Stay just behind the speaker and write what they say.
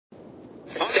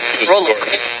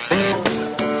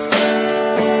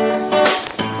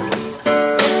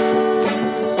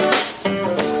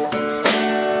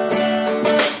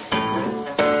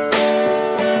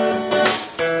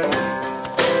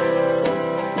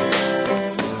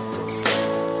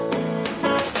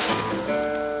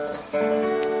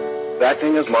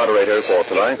Acting as moderator for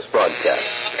tonight's broadcast.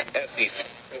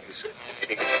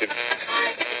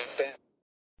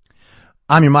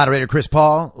 I'm your moderator, Chris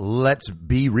Paul. Let's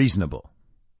be reasonable.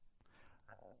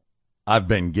 I've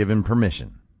been given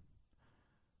permission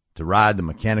to ride the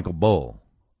mechanical bull.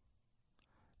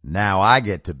 Now I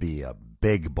get to be a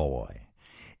big boy.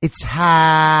 It's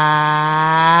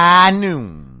high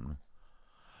noon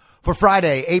for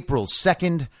Friday, April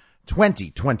 2nd,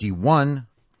 2021.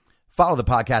 Follow the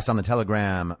podcast on the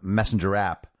Telegram Messenger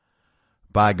app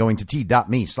by going to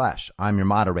t.me/I'm your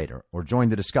moderator or join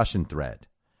the discussion thread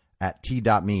at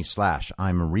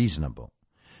t.me/I'm reasonable.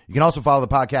 You can also follow the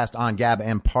podcast on Gab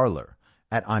and Parler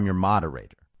at I'm your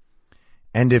moderator.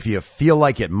 And if you feel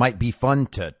like it might be fun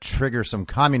to trigger some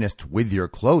communists with your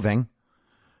clothing,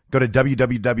 go to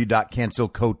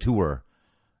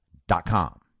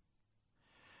www.cancelcouture.com.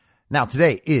 Now,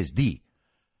 today is the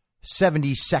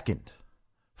 72nd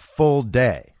full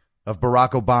day of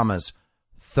Barack Obama's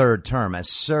third term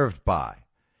as served by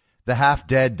the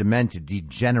half-dead, demented,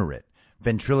 degenerate,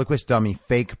 ventriloquist dummy,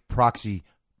 fake proxy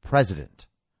president,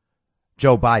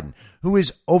 Joe Biden, who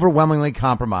is overwhelmingly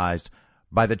compromised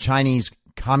by the Chinese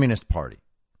Communist Party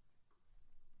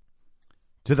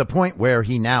to the point where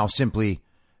he now simply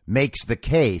makes the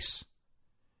case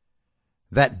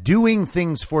that doing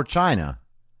things for China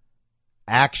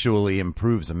actually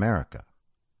improves America.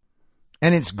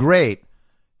 And it's great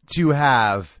to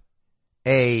have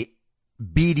a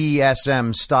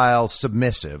BDSM-style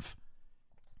submissive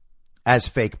as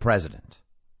fake president.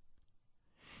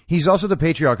 He's also the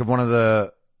patriarch of one of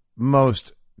the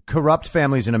most corrupt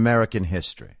families in American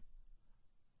history.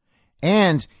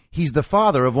 And he's the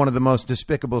father of one of the most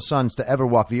despicable sons to ever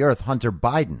walk the earth, Hunter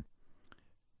Biden,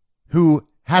 who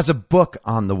has a book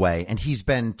on the way, and he's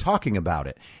been talking about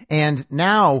it. And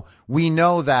now we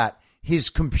know that his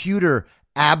computer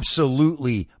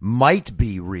absolutely might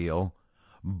be real,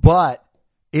 but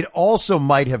it also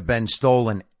might have been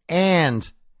stolen and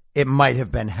it might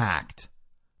have been hacked,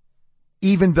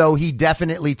 even though he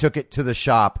definitely took it to the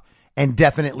shop and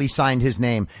definitely signed his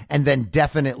name and then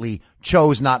definitely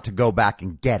chose not to go back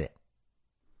and get it.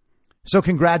 So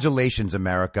congratulations,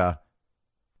 America.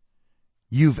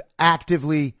 You've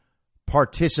actively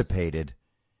participated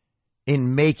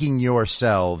in making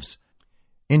yourselves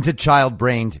into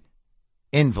child-brained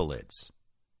invalids.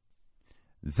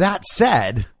 That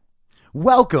said,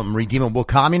 welcome, redeemable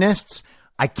communists.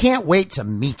 I can't wait to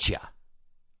meet you.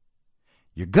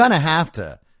 You're going to have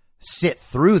to sit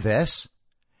through this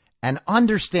and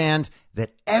understand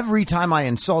that every time I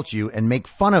insult you and make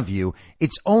fun of you,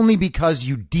 it's only because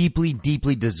you deeply,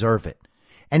 deeply deserve it.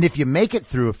 And if you make it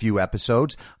through a few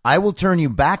episodes, I will turn you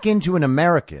back into an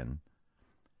American,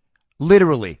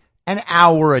 literally an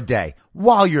hour a day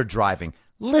while you're driving.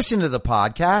 Listen to the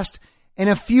podcast. In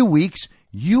a few weeks,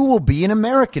 you will be an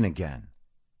American again.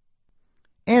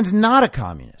 And not a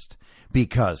communist,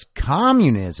 because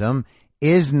communism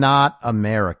is not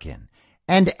American.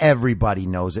 And everybody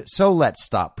knows it, so let's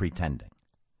stop pretending.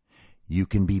 You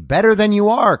can be better than you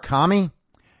are, commie.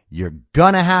 You're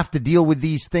gonna have to deal with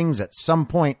these things at some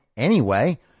point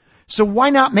anyway. So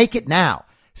why not make it now?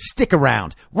 Stick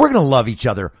around. We're gonna love each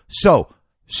other so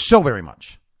very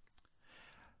much.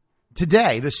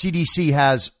 Today, the CDC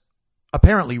has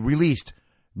apparently released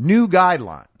new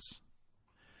guidelines.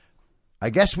 I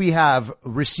guess we have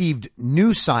received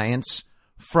new science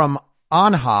from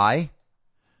on high.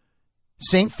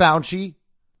 St. Fauci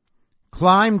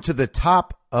climbed to the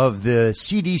top of the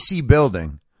CDC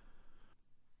building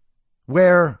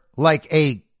where, like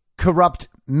a corrupt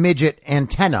midget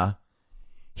antenna,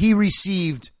 he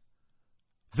received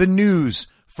the news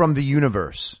from the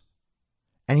universe.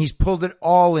 And he's pulled it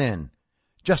all in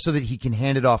just so that he can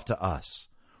hand it off to us.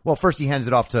 Well, first he hands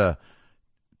it off to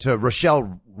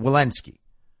Rochelle Walensky.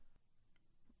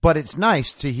 But it's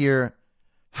nice to hear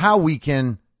how we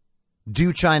can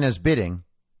do China's bidding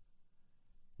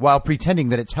while pretending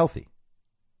that it's healthy.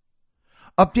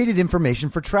 Updated information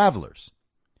for travelers.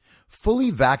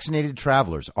 Fully vaccinated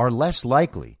travelers are less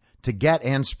likely to get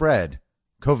and spread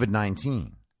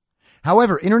COVID-19.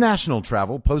 However, international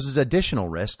travel poses additional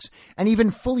risks, and even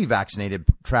fully vaccinated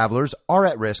travelers are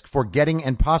at risk for getting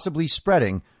and possibly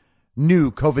spreading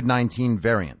new COVID-19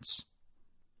 variants.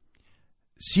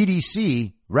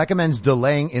 CDC recommends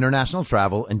delaying international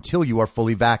travel until you are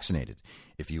fully vaccinated.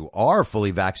 if you are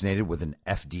fully vaccinated with an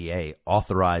FDA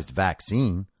authorized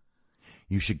vaccine,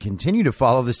 you should continue to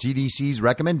follow the CDC's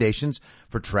recommendations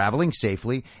for traveling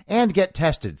safely and get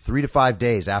tested 3 to 5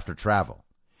 days after travel.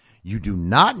 You do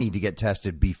not need to get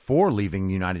tested before leaving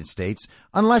the United States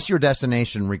unless your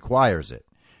destination requires it.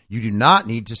 You do not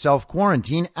need to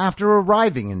self-quarantine after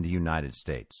arriving in the United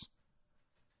States.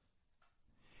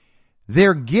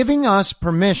 They're giving us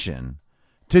permission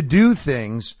to do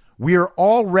things we're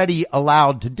already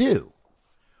allowed to do,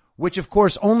 which of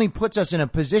course only puts us in a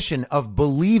position of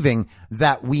believing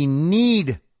that we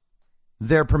need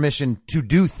their permission to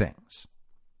do things.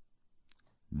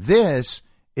 This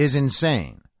is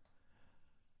insane.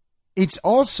 It's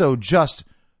also just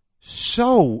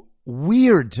so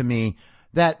weird to me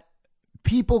that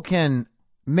people can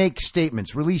make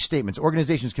statements, release statements,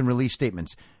 organizations can release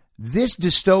statements this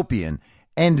dystopian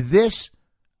and this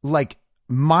like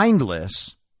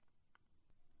mindless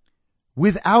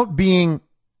without being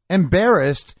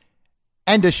embarrassed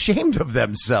and ashamed of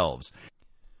themselves.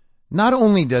 Not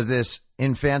only does this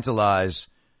infantilize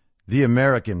the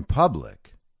American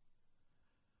public,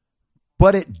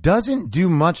 but it doesn't do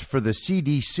much for the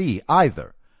CDC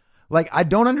either. Like, I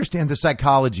don't understand the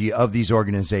psychology of these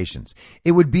organizations.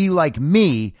 It would be like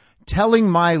me telling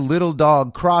my little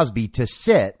dog Crosby to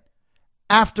sit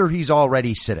after he's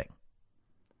already sitting.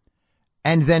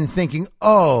 And then thinking,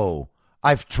 oh,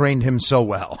 I've trained him so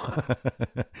well.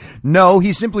 No,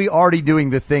 he's simply already doing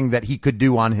the thing that he could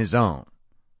do on his own,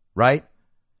 right?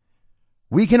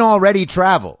 We can already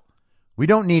travel. We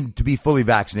don't need to be fully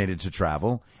vaccinated to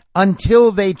travel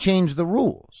until they change the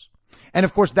rules. And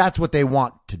of course, that's what they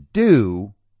want to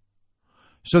do.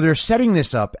 So they're setting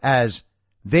this up as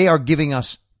they are giving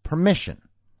us permission.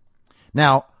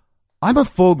 Now, I'm a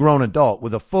full-grown adult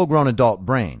with a full-grown adult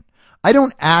brain. I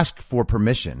don't ask for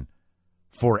permission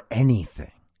for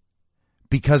anything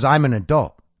because I'm an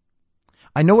adult.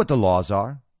 I know what the laws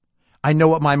are. I know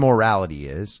what my morality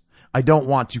is. I don't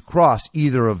want to cross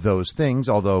either of those things,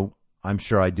 although I'm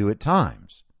sure I do at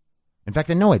times. In fact,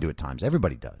 I know I do at times.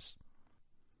 Everybody does.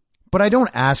 But I don't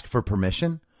ask for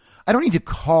permission. I don't need to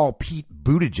call Pete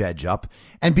Buttigieg up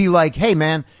and be like, "Hey,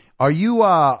 man, are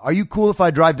you cool if I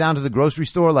drive down to the grocery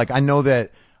store? Like, I know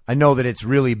that it's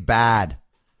really bad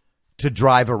to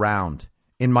drive around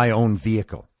in my own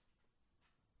vehicle.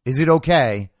 Is it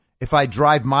okay if I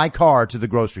drive my car to the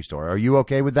grocery store? Are you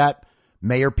okay with that,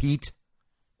 Mayor Pete?"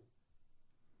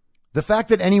 The fact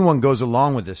that anyone goes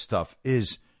along with this stuff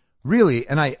is really,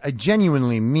 and I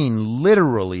genuinely mean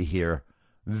literally here,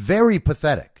 very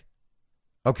pathetic.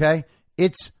 Okay?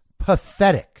 It's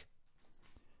pathetic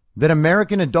that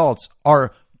American adults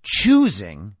are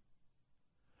choosing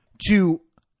to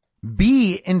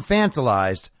be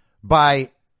infantilized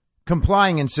by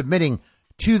complying and submitting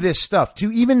to this stuff,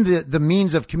 to even the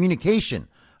means of communication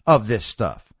of this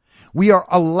stuff. We are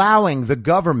allowing the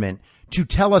government to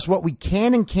tell us what we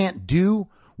can and can't do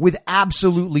with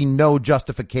absolutely no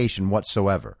justification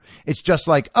whatsoever. It's just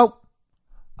like, oh,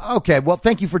 okay, well,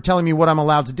 thank you for telling me what I'm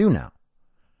allowed to do now.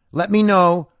 Let me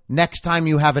know next time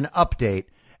you have an update,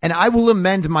 and I will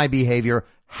amend my behavior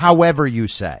however you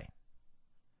say.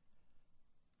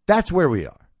 That's where we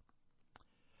are.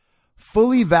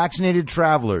 Fully vaccinated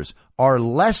travelers are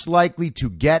less likely to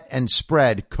get and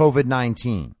spread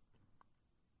COVID-19.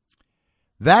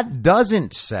 That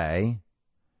doesn't say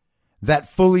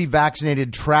that fully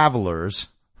vaccinated travelers,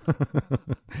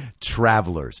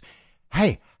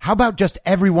 hey, how about just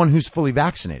everyone who's fully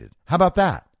vaccinated? How about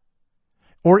that?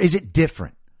 Or is it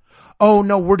different? Oh,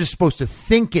 no, we're just supposed to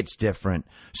think it's different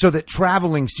so that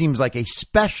traveling seems like a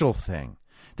special thing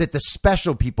that the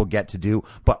special people get to do,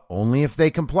 but only if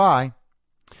they comply.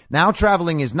 Now,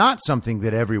 traveling is not something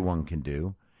that everyone can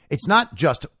do. It's not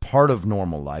just part of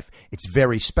normal life. It's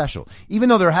very special. Even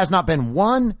though there has not been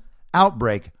one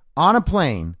outbreak on a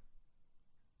plane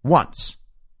once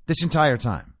this entire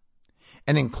time.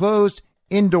 An enclosed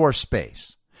indoor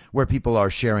space where people are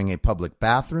sharing a public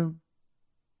bathroom.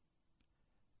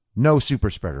 No super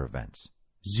spreader events.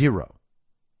 Zero.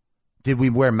 Did we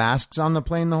wear masks on the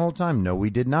plane the whole time? No, we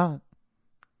did not.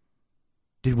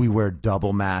 Did we wear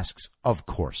double masks? Of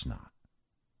course not.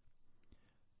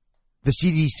 The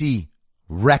CDC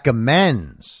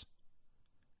recommends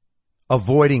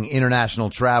avoiding international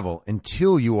travel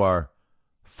until you are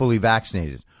fully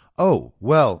vaccinated. Oh,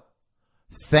 well,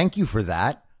 thank you for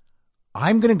that.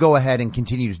 I'm going to go ahead and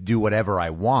continue to do whatever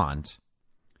I want.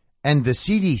 And the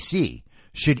CDC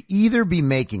should either be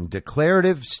making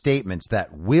declarative statements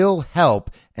that will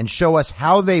help and show us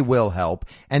how they will help,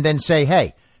 and then say,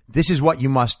 hey, this is what you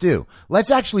must do.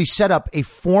 Let's actually set up a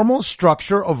formal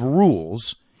structure of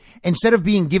rules instead of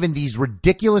being given these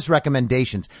ridiculous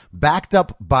recommendations backed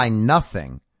up by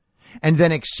nothing and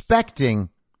then expecting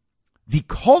the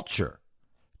culture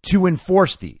to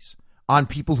enforce these on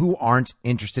people who aren't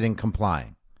interested in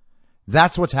complying.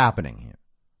 That's what's happening here.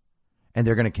 And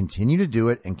they're going to continue to do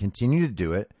it and continue to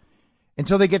do it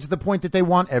until they get to the point that they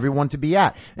want everyone to be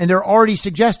at. And they're already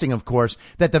suggesting, of course,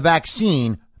 that the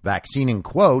vaccine in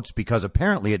quotes, because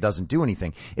apparently it doesn't do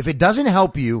anything. If it doesn't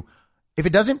help you, if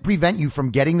it doesn't prevent you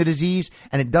from getting the disease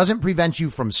and it doesn't prevent you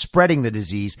from spreading the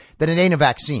disease, then it ain't a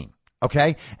vaccine.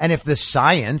 Okay. And if the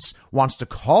science wants to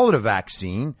call it a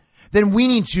vaccine, then we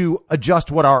need to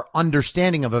adjust what our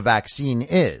understanding of a vaccine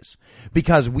is,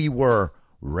 because we were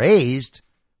raised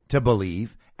to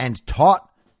believe and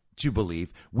taught to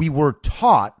believe. We were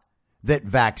taught that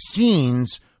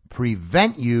vaccines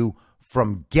prevent you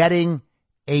from getting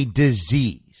a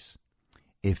disease.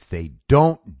 If they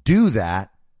don't do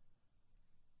that,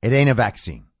 it ain't a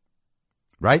vaccine,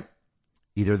 right?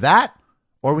 Either that,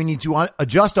 or we need to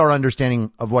adjust our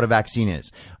understanding of what a vaccine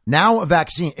is. Now, a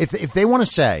vaccine, if they want to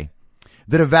say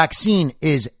that a vaccine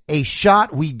is a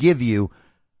shot we give you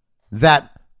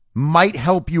that might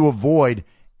help you avoid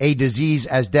a disease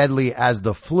as deadly as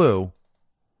the flu,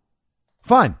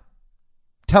 fine.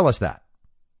 Tell us that.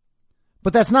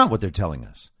 But that's not what they're telling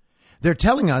us. They're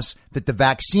telling us that the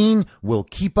vaccine will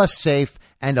keep us safe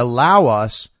and allow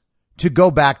us to go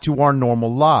back to our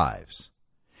normal lives.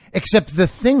 Except the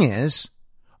thing is,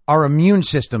 our immune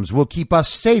systems will keep us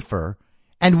safer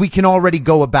and we can already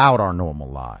go about our normal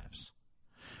lives.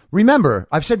 Remember,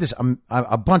 I've said this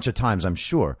a bunch of times, I'm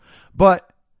sure,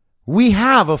 but we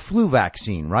have a flu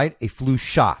vaccine, right? A flu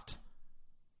shot.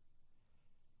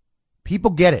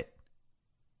 People get it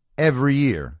every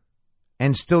year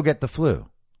and still get the flu.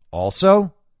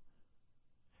 Also,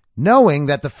 knowing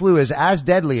that the flu is as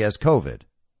deadly as COVID,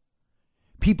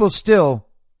 people still,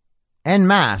 en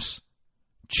masse,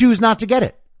 choose not to get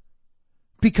it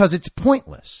because it's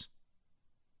pointless.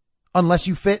 Unless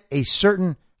you fit a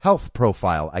certain health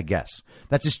profile, I guess.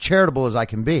 That's as charitable as I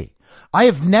can be. I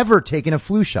have never taken a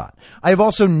flu shot. I have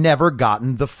also never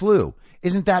gotten the flu.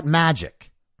 Isn't that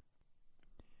magic?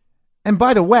 And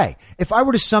by the way, if I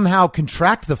were to somehow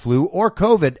contract the flu or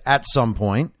COVID at some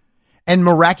point and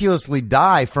miraculously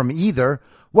die from either,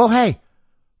 well, hey,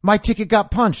 my ticket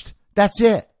got punched. That's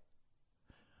it.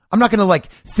 I'm not going to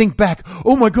think back,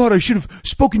 oh my God, I should have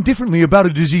spoken differently about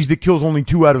a disease that kills only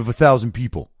 2 out of 1,000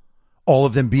 people. All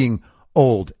of them being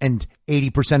old and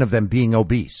 80% of them being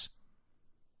obese.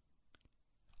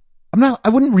 I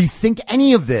wouldn't rethink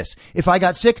any of this if I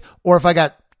got sick or if I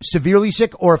got severely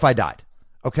sick or if I died.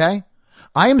 Okay?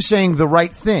 I am saying the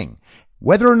right thing.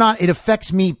 Whether or not it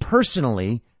affects me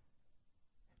personally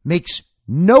makes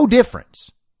no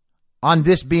difference on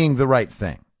this being the right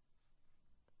thing.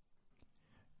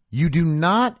 You do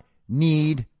not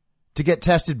need to get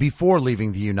tested before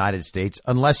leaving the United States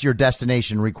unless your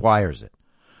destination requires it.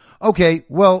 Okay,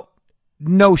 well,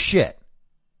 no shit.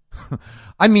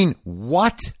 I mean,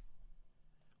 what?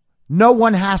 No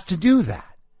one has to do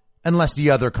that unless the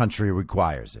other country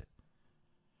requires it.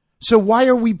 So why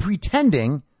are we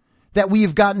pretending that we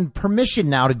have gotten permission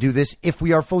now to do this if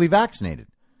we are fully vaccinated?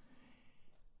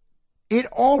 It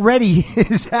already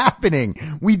is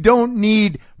happening. We don't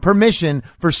need permission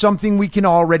for something we can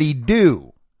already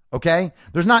do. Okay?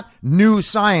 There's not new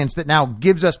science that now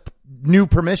gives us new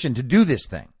permission to do this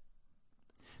thing.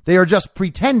 They are just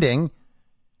pretending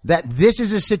that this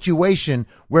is a situation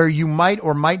where you might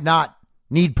or might not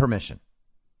need permission.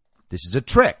 This is a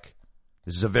trick.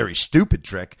 This is a very stupid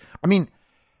trick. I mean,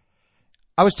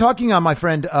 I was talking on my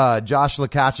friend Josh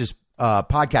Lakach's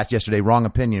podcast yesterday, Wrong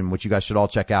Opinion, which you guys should all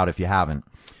check out if you haven't.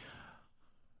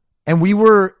 And we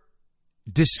were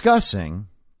discussing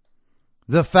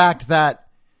the fact that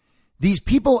these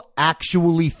people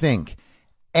actually think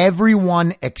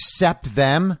everyone except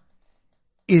them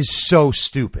is so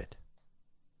stupid.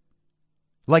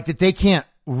 Like that they can't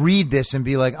read this and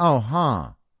be like, oh,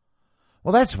 huh.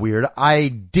 Well, that's weird. I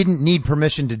didn't need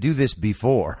permission to do this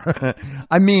before.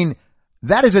 I mean,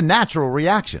 that is a natural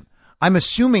reaction. I'm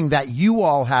assuming that you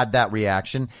all had that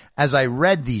reaction as I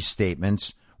read these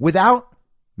statements without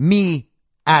me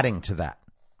adding to that,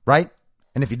 right?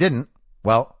 And if you didn't,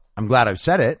 well, I'm glad I've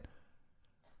said it.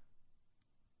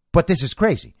 But this is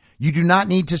crazy. You do not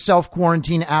need to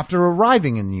self-quarantine after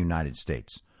arriving in the United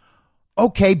States.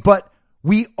 Okay, but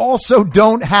we also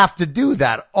don't have to do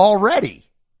that already.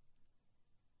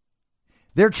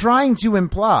 They're trying to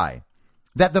imply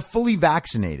that the fully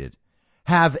vaccinated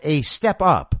have a step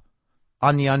up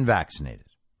on the unvaccinated,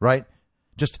 right?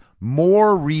 Just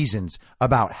more reasons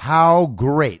about how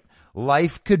great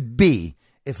life could be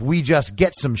if we just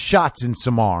get some shots and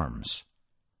some arms.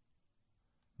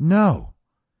 No,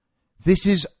 this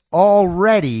is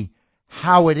already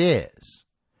how it is.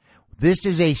 This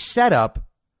is a setup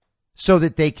so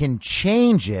that they can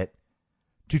change it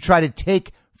to try to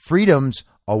take freedoms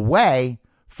away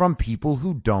from people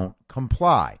who don't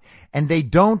comply. And they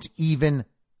don't even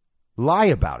lie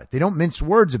about it. They don't mince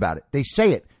words about it. They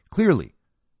say it clearly.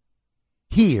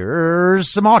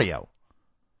 Here's some audio.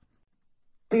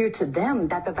 Clear to them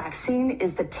that the vaccine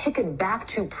is the ticket back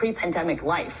to pre-pandemic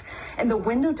life. And the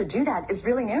window to do that is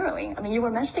really narrowing. I mean, you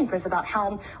were mentioning, Chris, about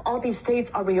how all these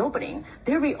states are reopening.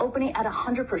 They're reopening at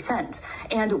 100%.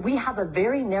 And we have a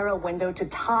very narrow window to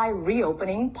tie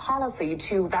reopening policy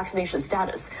to vaccination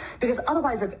status. Because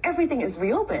otherwise, if everything is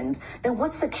reopened, then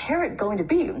what's the carrot going to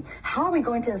be? How are we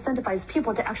going to incentivize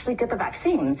people to actually get the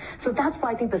vaccine? So that's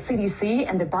why I think the CDC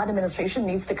and the Biden administration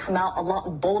needs to come out a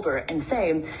lot bolder and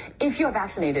say, if you're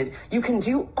vaccinated, you can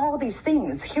do all these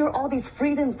things. Here are all these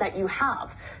freedoms that you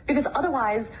have. Because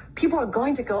otherwise, people are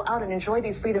going to go out and enjoy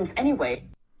these freedoms anyway.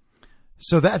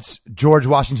 So that's George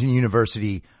Washington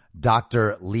University,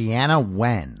 Dr. Leana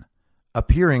Wen,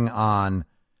 appearing on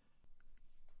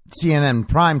CNN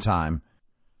Primetime,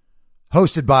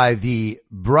 hosted by the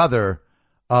brother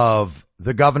of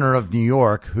the governor of New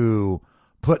York, who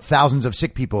put thousands of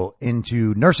sick people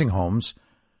into nursing homes,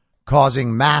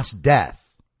 causing mass death.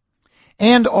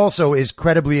 And also is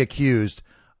credibly accused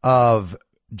of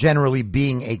generally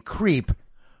being a creep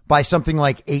by something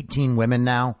like 18 women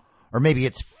now, or maybe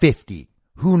it's 50.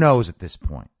 Who knows at this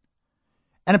point?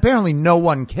 And apparently no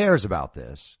one cares about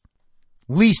this,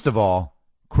 least of all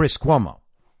Chris Cuomo.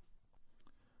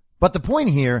 But the point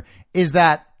here is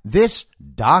that this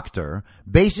doctor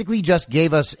basically just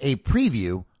gave us a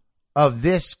preview of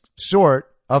this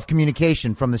sort of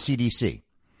communication from the CDC.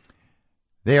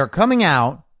 They are coming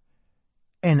out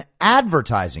and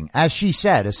advertising, as she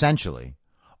said, essentially,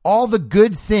 all the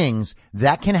good things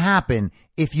that can happen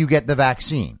if you get the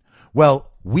vaccine.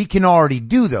 Well, we can already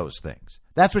do those things.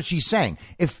 That's what she's saying.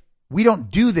 If we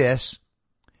don't do this,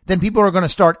 then people are going to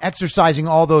start exercising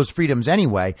all those freedoms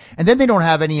anyway, and then they don't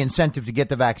have any incentive to get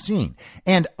the vaccine.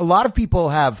 And a lot of people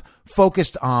have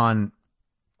focused on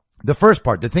the first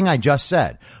part, the thing I just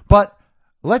said. But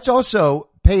let's also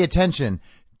pay attention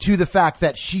to the fact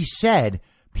that she said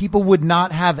people would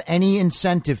not have any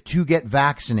incentive to get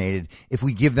vaccinated if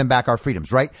we give them back our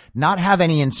freedoms, right? Not have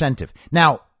any incentive.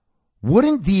 Now,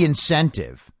 wouldn't the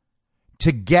incentive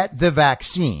to get the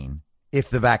vaccine, if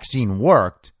the vaccine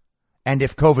worked and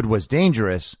if COVID was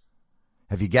dangerous,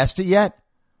 have you guessed it yet?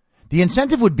 The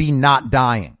incentive would be not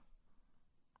dying.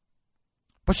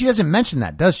 But she doesn't mention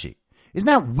that, does she? Isn't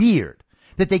that weird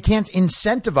that they can't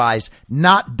incentivize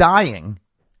not dying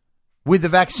with the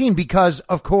vaccine? Because,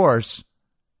 of course,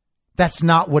 that's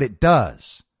not what it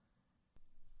does.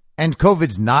 And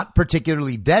COVID's not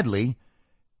particularly deadly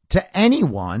to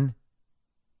anyone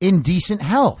in decent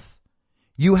health.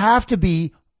 You have to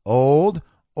be old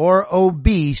or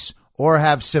obese or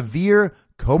have severe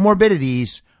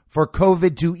comorbidities for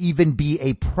COVID to even be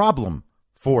a problem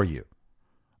for you.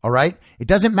 All right? It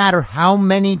doesn't matter how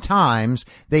many times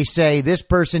they say this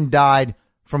person died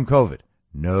from COVID.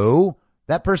 No,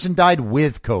 that person died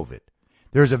with COVID.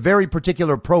 There's a very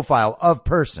particular profile of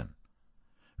person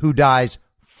who dies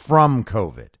from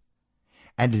COVID.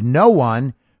 And no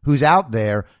one who's out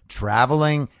there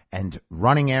traveling and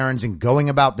running errands and going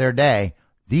about their day,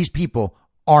 these people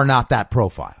are not that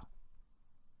profile.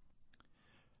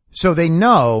 So they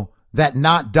know that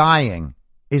not dying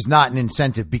is not an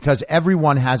incentive because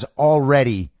everyone has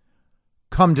already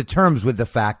come to terms with the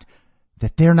fact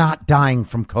that they're not dying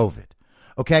from COVID.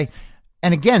 Okay?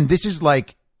 And again, this is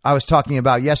like I was talking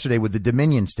about yesterday with the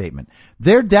Dominion statement.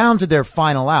 They're down to their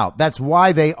final out. That's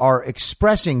why they are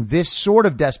expressing this sort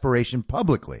of desperation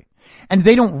publicly. And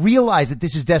they don't realize that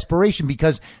this is desperation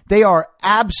because they are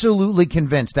absolutely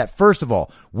convinced that, first of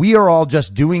all, we are all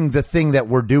just doing the thing that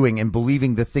we're doing and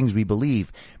believing the things we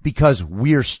believe because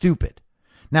we're stupid.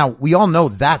 Now, we all know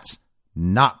that's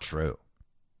not true.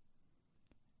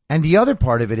 And the other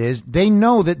part of it is they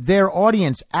know that their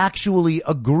audience actually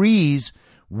agrees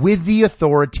with the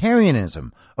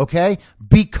authoritarianism, okay?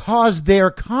 Because they're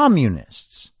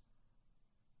communists.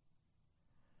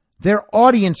 Their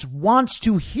audience wants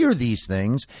to hear these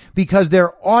things because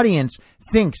their audience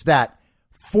thinks that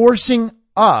forcing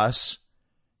us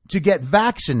to get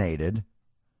vaccinated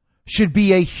should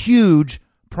be a huge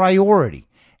priority.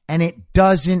 And it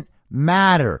doesn't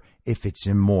matter if it's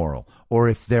immoral or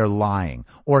if they're lying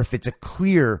or if it's a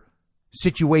clear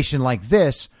situation like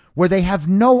this where they have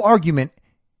no argument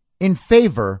in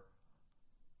favor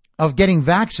of getting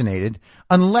vaccinated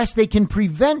unless they can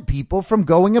prevent people from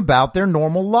going about their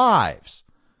normal lives.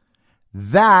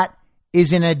 That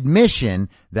is an admission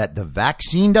that the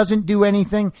vaccine doesn't do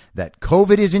anything, that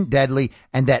COVID isn't deadly,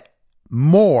 and that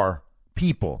more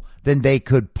people than they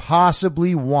could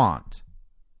possibly want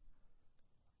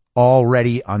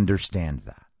already understand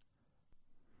that.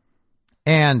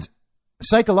 And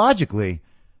psychologically,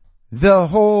 the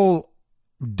whole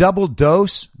double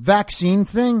dose vaccine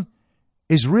thing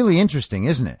is really interesting,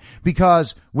 isn't it?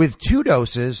 Because with 2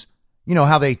 doses, you know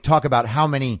how they talk about how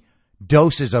many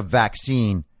doses of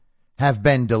vaccine have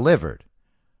been delivered.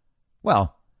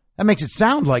 Well, that makes it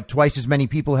sound like twice as many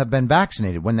people have been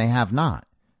vaccinated when they have not.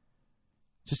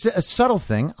 Just a subtle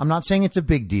thing. I'm not saying it's a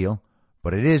big deal,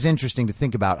 but it is interesting to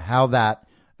think about how that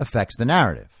affects the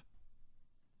narrative.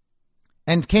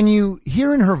 And can you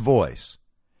hear in her voice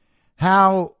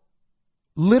how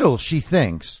little she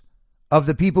thinks of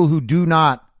the people who do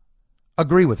not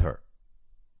agree with her?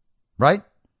 Right?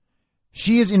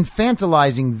 She is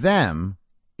infantilizing them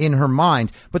in her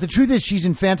mind, but the truth is she's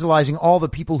infantilizing all the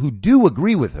people who do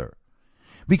agree with her,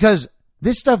 because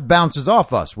this stuff bounces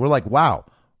off us. We're like, wow,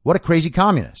 what a crazy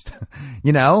communist,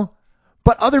 you know?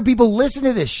 But other people listen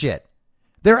to this shit.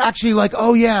 They're actually like,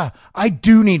 oh yeah, I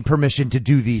do need permission to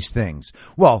do these things.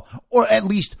 Well, or at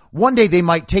least one day they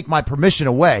might take my permission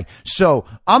away. So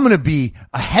I'm going to be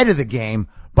ahead of the game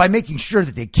by making sure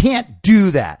that they can't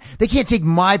do that. They can't take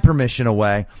my permission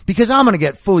away because I'm going to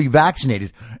get fully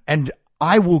vaccinated and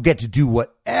I will get to do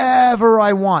whatever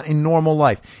I want in normal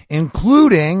life,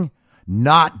 including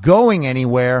not going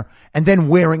anywhere and then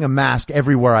wearing a mask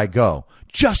everywhere I go,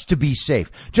 just to be safe,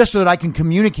 just so that I can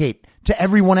communicate to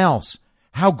everyone else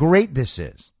how great this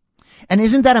is. And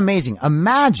isn't that amazing?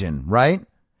 Imagine, right,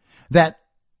 that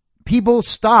people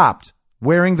stopped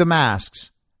wearing the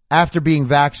masks after being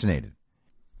vaccinated.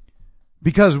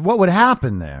 Because what would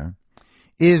happen there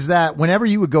is that whenever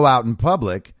you would go out in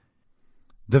public,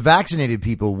 the vaccinated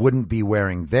people wouldn't be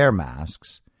wearing their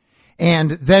masks.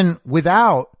 And then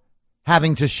without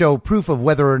having to show proof of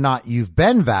whether or not you've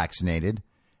been vaccinated,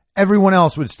 everyone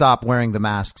else would stop wearing the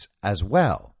masks as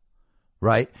well,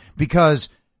 right? Because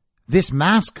this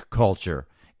mask culture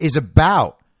is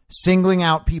about singling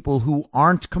out people who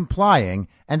aren't complying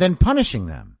and then punishing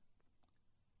them.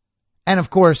 And of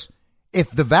course,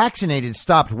 if the vaccinated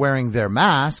stopped wearing their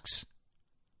masks,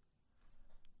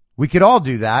 we could all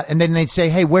do that. And then they'd say,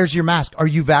 hey, where's your mask? Are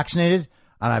you vaccinated?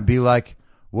 And I'd be like,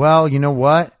 well, you know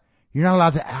what? You're not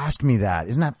allowed to ask me that.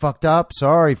 Isn't that fucked up?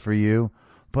 Sorry for you.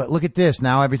 But look at this.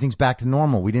 Now everything's back to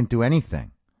normal. We didn't do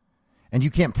anything. And you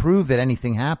can't prove that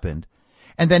anything happened.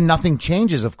 And then nothing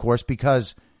changes, of course,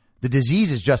 because the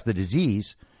disease is just the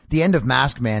disease. The end of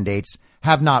mask mandates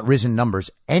have not risen numbers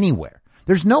anywhere.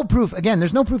 There's no proof. Again,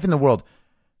 there's no proof in the world,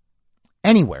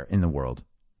 anywhere in the world,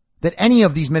 that any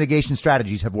of these mitigation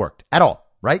strategies have worked at all,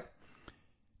 right?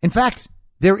 In fact,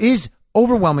 there is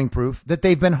overwhelming proof that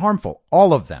they've been harmful,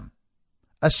 all of them,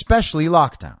 especially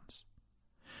lockdowns.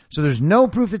 So there's no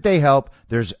proof that they help.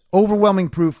 There's overwhelming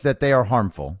proof that they are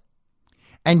harmful.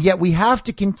 And yet we have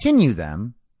to continue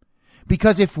them,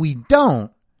 because if we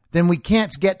don't, then we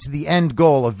can't get to the end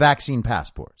goal of vaccine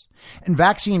passports. And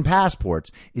vaccine passports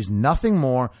is nothing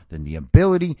more than the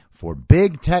ability for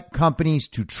big tech companies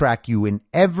to track you in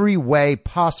every way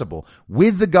possible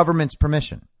with the government's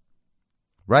permission,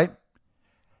 right?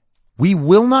 We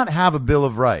will not have a Bill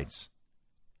of Rights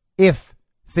if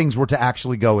things were to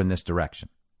actually go in this direction.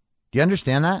 Do you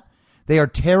understand that? They are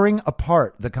tearing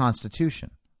apart the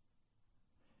Constitution.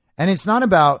 And it's not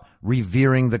about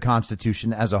revering the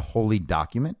Constitution as a holy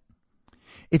document.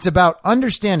 It's about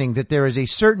understanding that there is a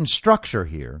certain structure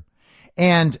here,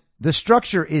 and the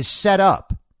structure is set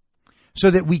up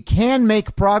so that we can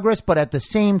make progress, but at the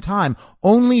same time,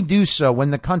 only do so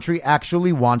when the country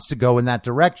actually wants to go in that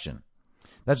direction.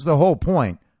 That's the whole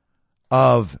point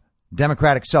of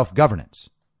democratic self-governance.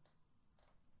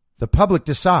 The public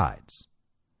decides.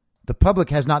 The public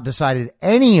has not decided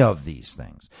any of these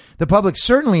things. The public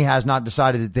certainly has not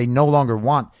decided that they no longer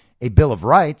want a Bill of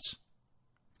Rights.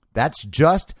 That's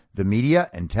just the media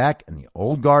and tech and the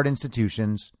old guard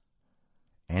institutions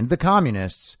and the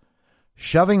communists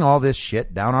shoving all this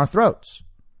shit down our throats.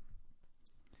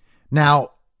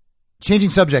 Now, changing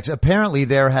subjects, apparently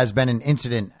there has been an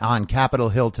incident on Capitol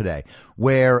Hill today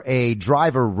where a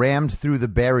driver rammed through the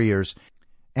barriers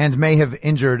and may have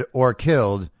injured or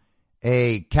killed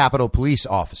a Capitol police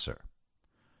officer.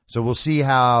 So we'll see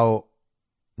how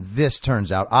this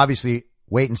turns out. Obviously,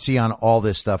 wait and see on all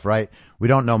this stuff, right? We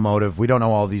don't know motive. We don't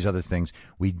know all these other things.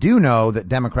 We do know that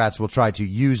Democrats will try to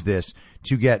use this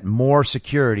to get more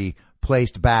security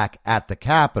placed back at the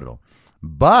Capitol.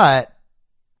 But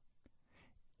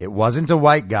it wasn't a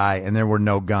white guy and there were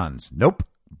no guns. Nope.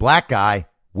 Black guy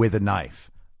with a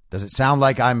knife. Does it sound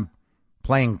like I'm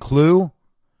playing Clue?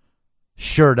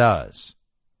 Sure does.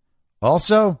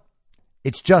 Also,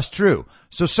 it's just true.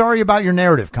 So sorry about your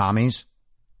narrative, commies.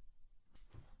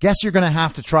 Guess you're going to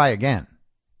have to try again.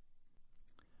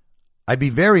 I'd be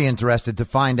very interested to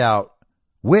find out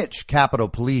which Capitol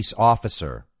Police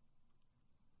officer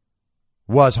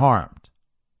was harmed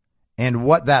and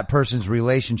what that person's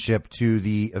relationship to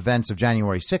the events of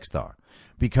January 6th are,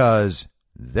 because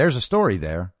there's a story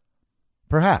there.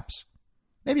 Perhaps.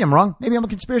 Maybe I'm wrong. Maybe I'm a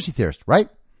conspiracy theorist, right?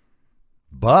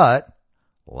 But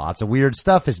lots of weird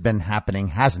stuff has been happening,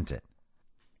 hasn't it?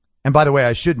 And by the way,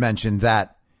 I should mention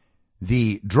that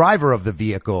the driver of the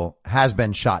vehicle has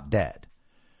been shot dead.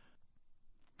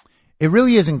 It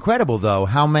really is incredible, though,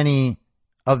 how many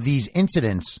of these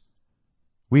incidents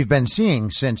we've been seeing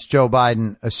since Joe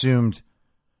Biden assumed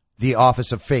the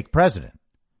office of fake president.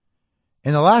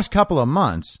 In the last couple of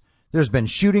months, there's been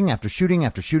shooting after shooting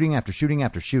after shooting after shooting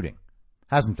after shooting,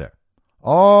 hasn't there?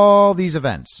 All these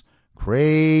events,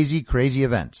 crazy, crazy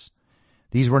events.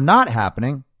 These were not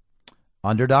happening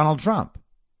under Donald Trump.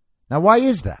 Now, why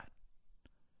is that?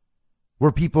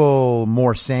 Were people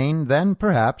more sane then?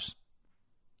 Perhaps.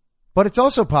 But it's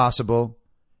also possible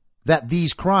that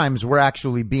these crimes were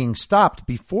actually being stopped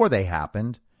before they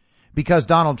happened because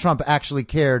Donald Trump actually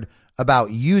cared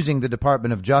about using the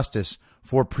Department of Justice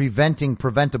for preventing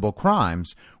preventable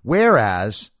crimes,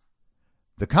 whereas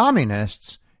the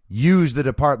communists use the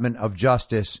Department of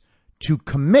Justice to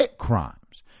commit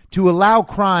crimes, to allow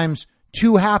crimes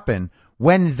to happen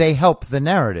when they help the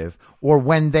narrative or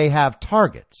when they have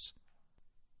targets.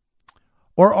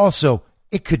 Or also,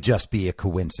 it could just be a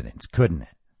coincidence, couldn't it?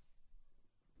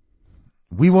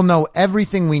 We will know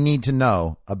everything we need to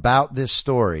know about this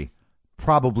story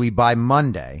probably by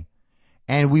Monday,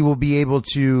 and we will be able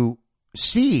to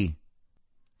see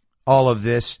all of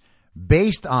this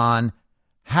based on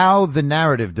how the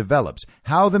narrative develops,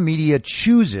 how the media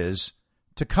chooses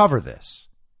to cover this.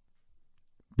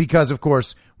 Because, of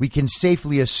course, we can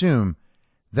safely assume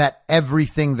that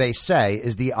everything they say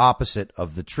is the opposite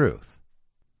of the truth.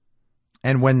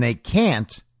 And when they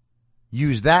can't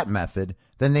use that method,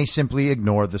 then they simply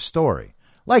ignore the story.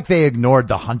 Like they ignored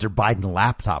the Hunter Biden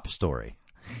laptop story.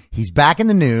 He's back in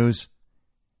the news,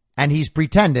 and he's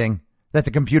pretending that the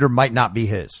computer might not be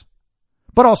his.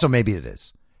 But also maybe it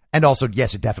is. And also,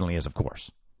 yes, it definitely is, of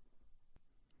course.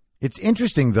 It's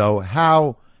interesting, though,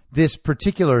 how this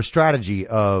particular strategy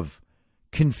of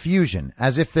confusion,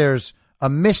 as if there's a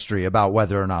mystery about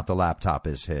whether or not the laptop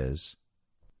is his,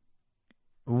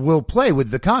 will play with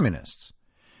the communists.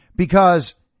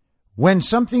 Because when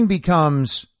something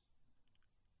becomes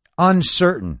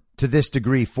uncertain to this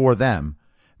degree for them,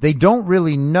 they don't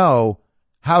really know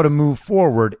how to move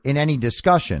forward in any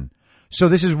discussion. So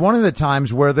this is one of the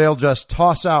times where they'll just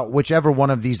toss out whichever one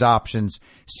of these options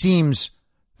seems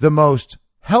the most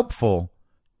helpful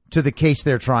to the case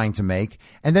they're trying to make,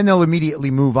 and then they'll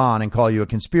immediately move on and call you a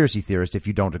conspiracy theorist if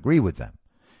you don't agree with them.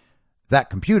 That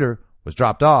computer was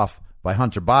dropped off by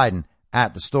Hunter Biden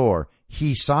at the store.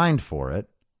 He signed for it.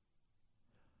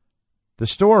 The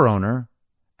store owner,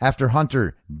 after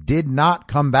Hunter did not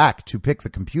come back to pick the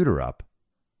computer up,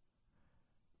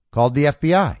 called the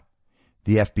FBI.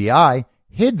 The FBI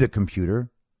hid the computer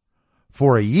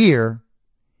for a year,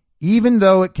 even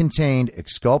though it contained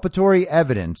exculpatory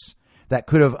evidence that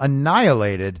could have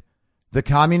annihilated the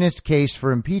communist case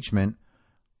for impeachment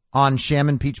on sham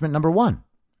impeachment number 1.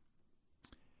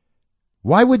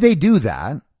 Why would they do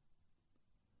that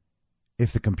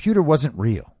if the computer wasn't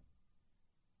real?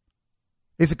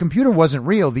 If the computer wasn't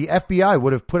real, the FBI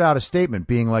would have put out a statement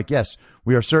being like, yes,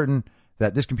 we are certain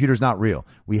that this computer is not real.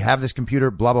 We have this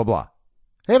computer, blah, blah, blah.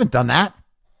 They haven't done that.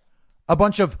 A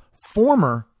bunch of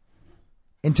former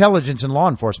intelligence and law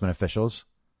enforcement officials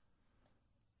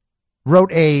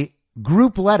wrote a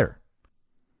group letter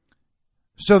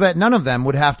so that none of them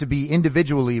would have to be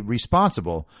individually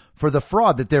responsible for the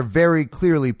fraud that they're very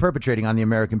clearly perpetrating on the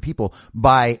American people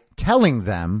by telling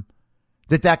them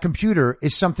that that computer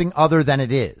is something other than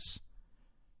it is.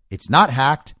 It's not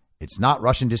hacked. It's not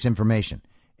Russian disinformation.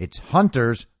 It's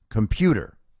Hunter's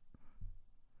computer.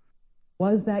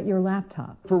 Was that your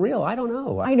laptop? For real, I don't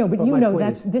know. I know, but you know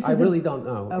that this is. I really don't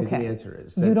know. Okay. The answer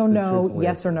is. You don't know,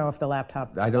 yes or no, if the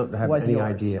laptop. I don't have was any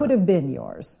yours. idea. Could have been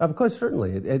yours. Of course,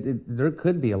 certainly, there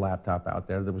could be a laptop out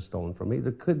there that was stolen from me.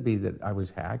 There could be that I was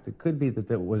hacked. It could be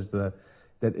that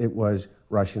it was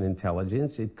Russian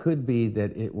intelligence. It could be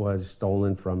that it was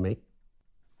stolen from me.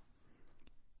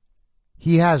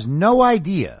 He has no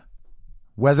idea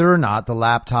whether or not the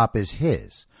laptop is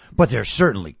his. But there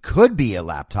certainly could be a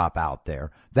laptop out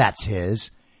there that's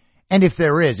his. And if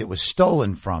there is, it was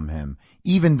stolen from him,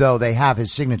 even though they have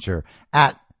his signature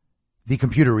at the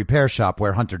computer repair shop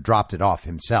where Hunter dropped it off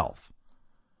himself.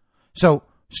 So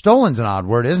stolen's an odd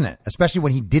word, isn't it? Especially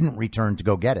when he didn't return to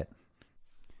go get it.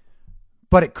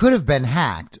 But it could have been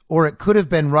hacked, or it could have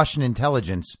been Russian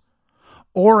intelligence,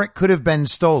 or it could have been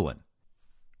stolen.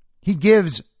 He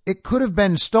gives it could have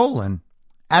been stolen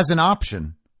as an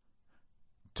option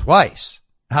twice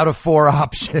out of 4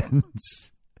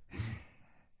 options.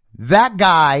 That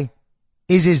guy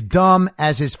is as dumb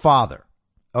as his father,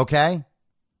 okay?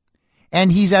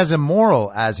 And he's as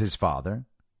immoral as his father.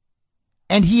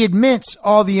 And he admits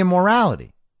all the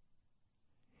immorality.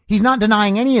 He's not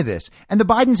denying any of this. And the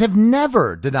Bidens have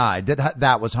never denied that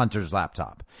that was Hunter's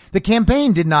laptop. The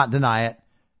campaign did not deny it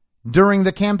during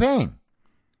the campaign.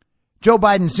 Joe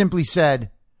Biden simply said,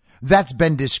 that's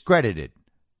been discredited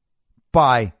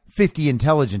by 50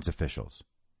 intelligence officials.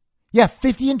 Yeah,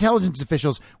 50 intelligence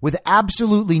officials with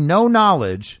absolutely no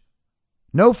knowledge,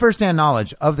 no firsthand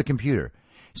knowledge of the computer,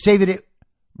 say that it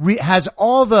has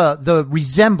all the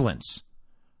resemblance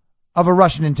of a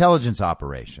Russian intelligence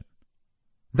operation.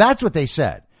 That's what they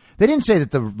said. They didn't say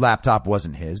that the laptop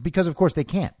wasn't his, because of course they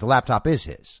can't. The laptop is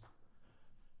his.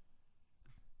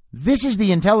 This is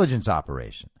the intelligence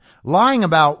operation. Lying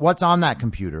about what's on that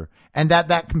computer and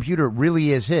that computer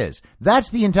really is his. That's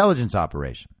the intelligence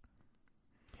operation.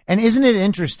 And isn't it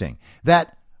interesting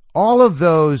that all of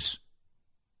those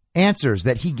answers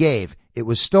that he gave, it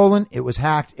was stolen, it was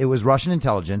hacked, it was Russian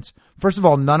intelligence. First of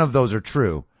all, none of those are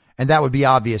true. And that would be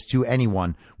obvious to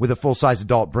anyone with a full-size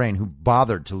adult brain who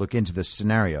bothered to look into this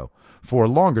scenario for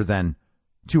longer than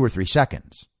 2 or 3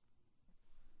 seconds.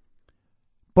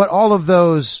 But all of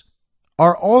those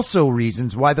are also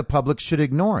reasons why the public should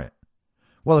ignore it.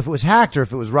 Well, if it was hacked or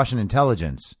if it was Russian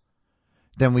intelligence,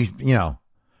 then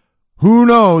who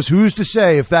knows? Who's to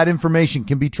say if that information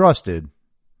can be trusted?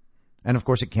 And of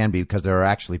course it can be, because there are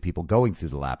actually people going through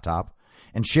the laptop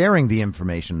and sharing the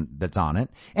information that's on it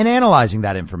and analyzing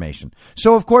that information.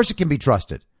 So of course it can be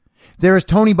trusted. There is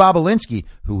Tony Bobolinsky,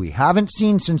 who we haven't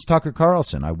seen since Tucker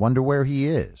Carlson. I wonder where he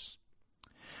is.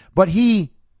 But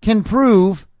he can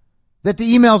prove that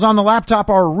the emails on the laptop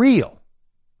are real,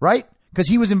 right? Because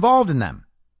he was involved in them.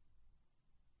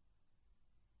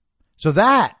 So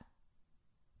the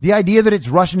idea that it's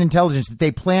Russian intelligence, that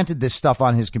they planted this stuff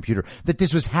on his computer, that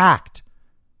this was hacked,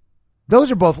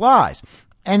 those are both lies.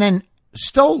 And then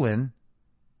stolen,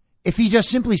 if he just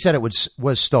simply said it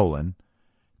was stolen,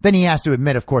 then he has to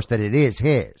admit, of course, that it is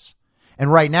his.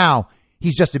 And right now,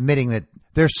 he's just admitting that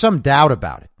there's some doubt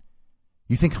about it.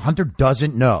 You think Hunter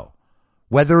doesn't know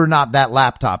whether or not that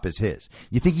laptop is his?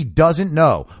 You think he doesn't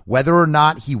know whether or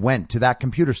not he went to that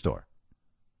computer store?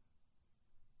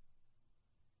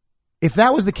 If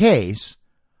that was the case,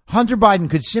 Hunter Biden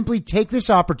could simply take this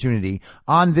opportunity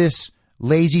on this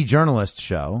lazy journalist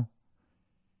show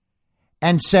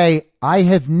and say, I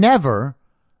have never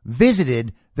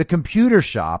visited the computer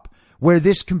shop where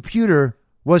this computer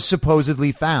was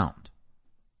supposedly found.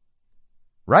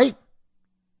 Right?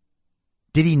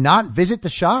 Did he not visit the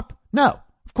shop? No,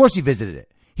 of course he visited it.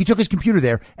 He took his computer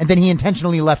there and then he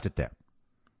intentionally left it there.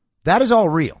 That is all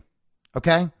real.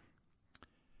 Okay?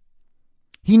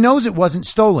 He knows it wasn't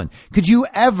stolen. Could you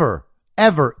ever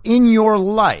in your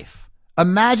life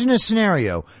imagine a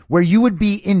scenario where you would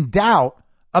be in doubt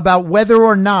about whether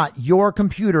or not your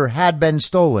computer had been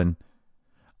stolen,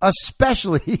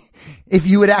 especially if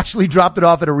you had actually dropped it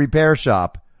off at a repair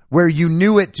shop where you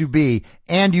knew it to be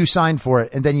and you signed for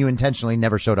it and then you intentionally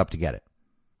never showed up to get it?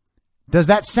 Does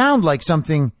that sound like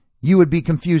something you would be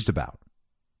confused about?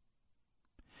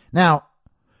 Now,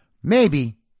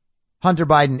 maybe Hunter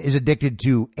Biden is addicted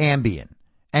to Ambien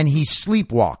and he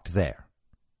sleepwalked there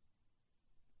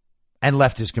and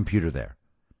left his computer there.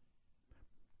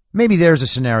 Maybe there's a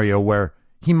scenario where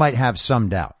he might have some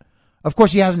doubt. Of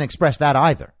course, he hasn't expressed that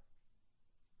either.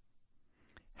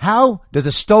 How does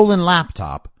a stolen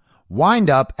laptop wind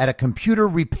up at a computer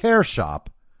repair shop,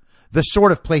 the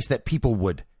sort of place that people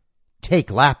would take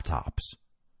laptops,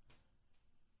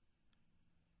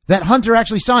 that Hunter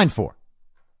actually signed for?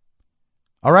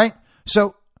 All right?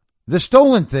 So the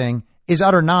stolen thing is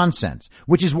utter nonsense,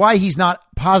 which is why he's not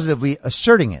positively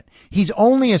asserting it. He's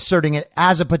only asserting it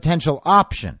as a potential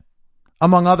option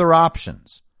among other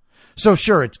options. So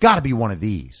sure, it's got to be one of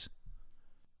these.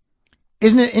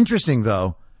 Isn't it interesting,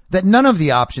 though, that none of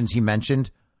the options he mentioned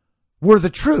were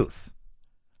the truth?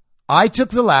 I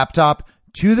took the laptop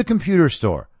to the computer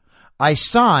store. I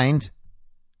signed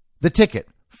the ticket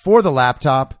for the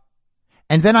laptop,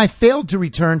 And then I failed to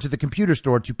return to the computer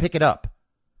store to pick it up,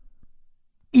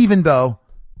 even though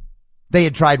they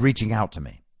had tried reaching out to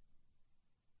me.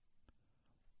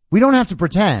 We don't have to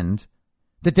pretend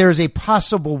that there is a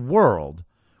possible world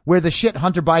where the shit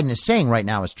Hunter Biden is saying right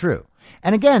now is true.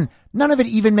 And again, none of it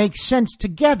even makes sense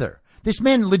together. This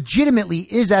man legitimately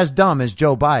is as dumb as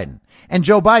Joe Biden. And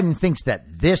Joe Biden thinks that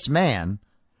this man,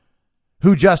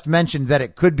 who just mentioned that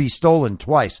it could be stolen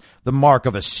twice, the mark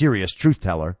of a serious truth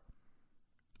teller,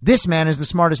 this man is the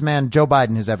smartest man Joe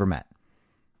Biden has ever met.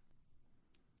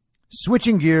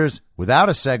 Switching gears without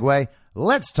a segue,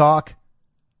 let's talk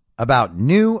about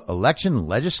new election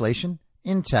legislation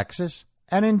in Texas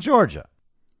and in Georgia.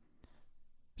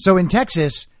 So in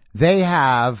Texas, they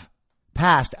have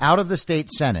passed out of the state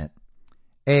Senate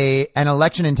an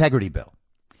election integrity bill.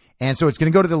 And so it's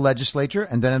going to go to the legislature,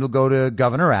 and then it'll go to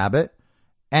Governor Abbott,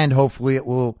 and hopefully it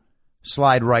will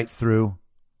slide right through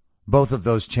both of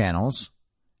those channels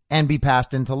and be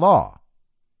passed into law.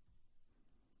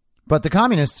 But the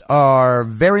communists are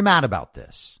very mad about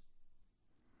this.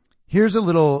 Here's a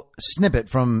little snippet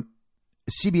from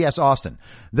CBS Austin.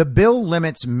 The bill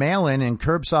limits mail-in and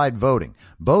curbside voting,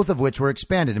 both of which were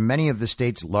expanded in many of the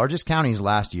state's largest counties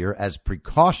last year as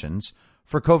precautions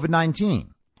for COVID-19.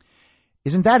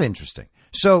 Isn't that interesting?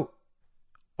 So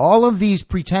all of these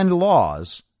pretend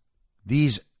laws,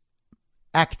 these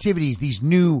activities, these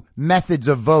new methods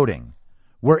of voting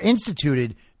were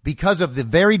instituted because of the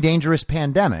very dangerous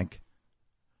pandemic.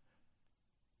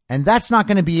 And that's not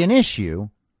going to be an issue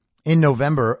in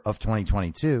November of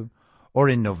 2022 or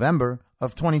in November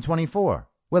of 2024,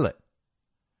 will it?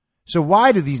 So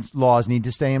why do these laws need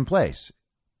to stay in place?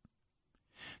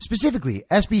 Specifically,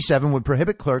 SB 7 would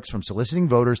prohibit clerks from soliciting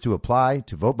voters to apply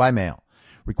to vote by mail,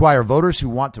 require voters who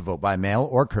want to vote by mail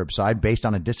or curbside based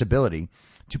on a disability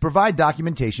to provide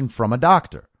documentation from a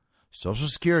doctor, Social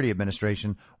Security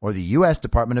Administration, or the U.S.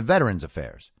 Department of Veterans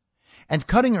Affairs, and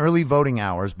cutting early voting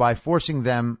hours by forcing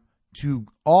them to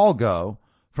all go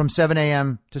from 7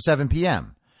 a.m. to 7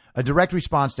 p.m., a direct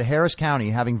response to Harris County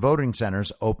having voting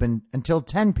centers open until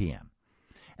 10 p.m.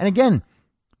 And again,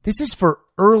 this is for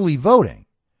early voting.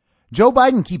 Joe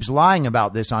Biden keeps lying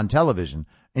about this on television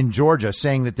in Georgia,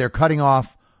 saying that they're cutting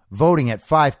off voting at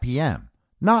 5 p.m.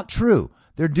 Not true.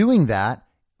 They're doing that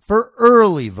for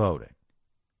early voting.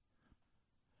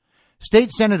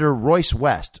 State Senator Royce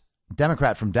West,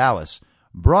 Democrat from Dallas,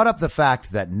 brought up the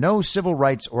fact that no civil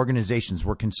rights organizations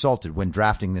were consulted when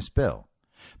drafting this bill.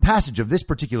 Passage of this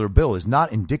particular bill is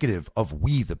not indicative of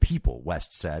we the people,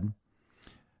 West said.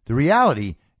 The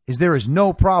reality is there is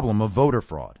no problem of voter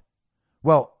fraud.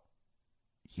 Well,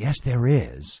 yes, there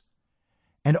is.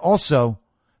 And also,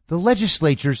 the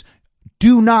legislatures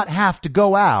do not have to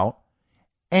go out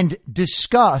and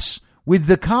discuss with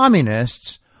the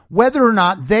communists whether or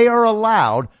not they are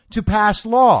allowed to pass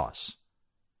laws.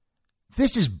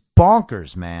 This is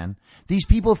bonkers, man. These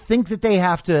people think that they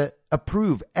have to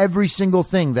approve every single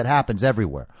thing that happens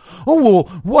everywhere. Oh, well,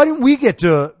 why don't we get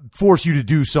to force you to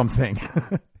do something?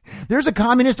 There's a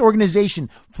communist organization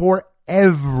for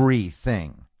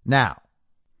everything. Now,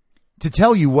 to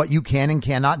tell you what you can and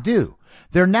cannot do.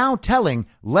 They're now telling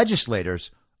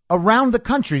legislators around the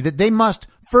country that they must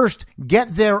first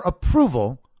get their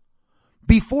approval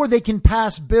before they can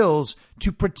pass bills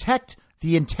to protect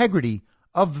the integrity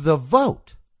of the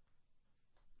vote.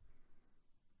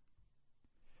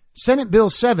 Senate Bill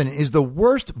 7 is the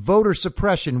worst voter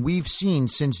suppression we've seen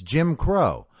since Jim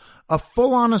Crow, a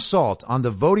full-on assault on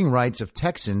the voting rights of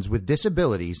Texans with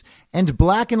disabilities and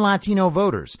Black and Latino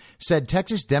voters, said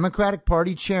Texas Democratic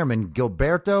Party Chairman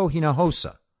Gilberto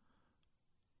Hinojosa.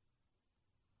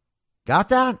 Got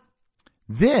that?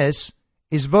 This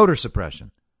is voter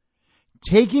suppression.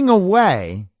 Taking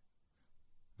away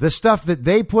the stuff that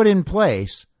they put in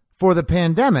place for the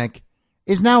pandemic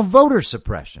is now voter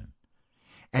suppression.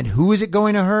 And who is it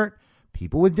going to hurt?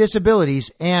 People with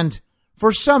disabilities and,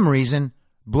 for some reason,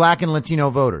 Black and Latino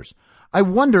voters. I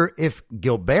wonder if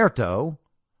Gilberto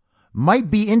might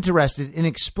be interested in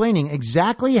explaining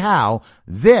exactly how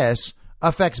this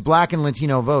affects Black and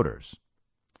Latino voters.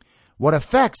 What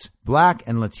affects Black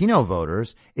and Latino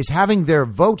voters is having their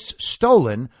votes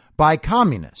stolen by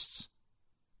communists.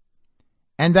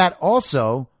 And that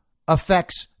also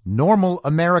affects normal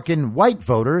American white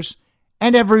voters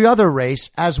and every other race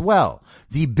as well.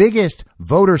 The biggest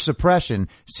voter suppression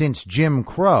since Jim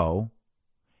Crow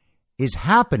is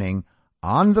happening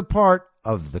on the part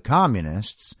of the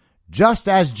communists, just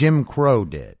as Jim Crow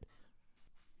did.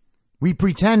 We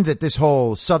pretend that this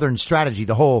whole Southern strategy,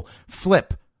 the whole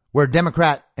flip where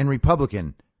Democrat and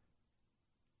Republican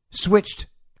switched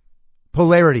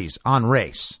polarities on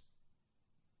race,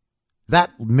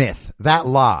 that myth, that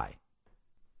lie.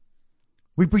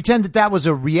 We pretend that that was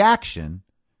a reaction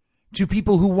to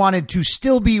people who wanted to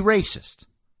still be racist.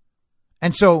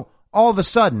 And so all of a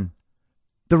sudden,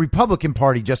 the Republican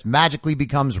Party just magically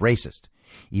becomes racist,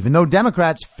 even though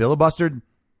Democrats filibustered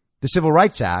the Civil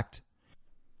Rights Act,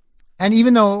 and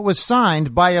even though it was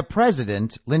signed by a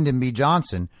president, Lyndon B.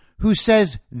 Johnson, who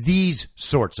says these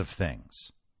sorts of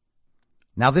things.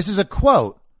 Now, this is a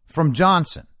quote from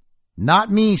Johnson,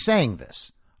 not me saying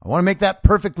this. I want to make that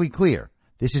perfectly clear.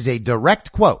 This is a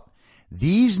direct quote.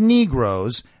 These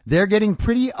Negroes, they're getting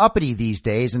pretty uppity these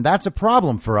days, and that's a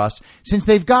problem for us since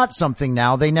they've got something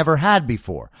now they never had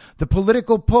before, the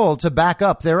political pull to back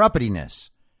up their uppityness.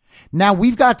 Now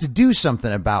we've got to do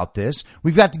something about this.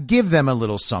 We've got to give them a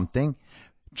little something,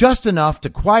 just enough to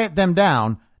quiet them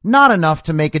down, not enough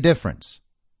to make a difference.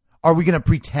 Are we going to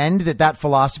pretend that that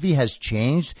philosophy has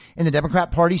changed in the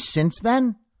Democrat Party since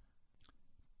then?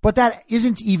 But that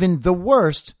isn't even the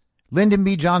worst Lyndon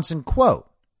B. Johnson quote.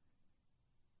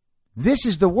 This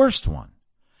is the worst one.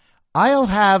 I'll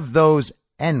have those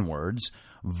N-words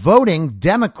voting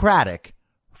Democratic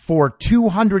for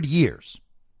 200 years.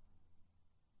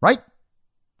 Right?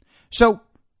 So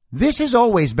this has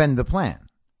always been the plan.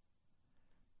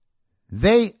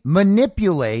 They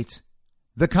manipulate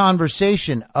the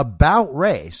conversation about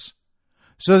race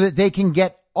so that they can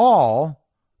get all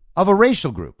of a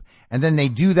racial group. And then they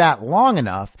do that long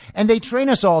enough, and they train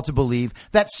us all to believe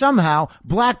that somehow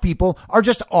black people are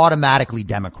just automatically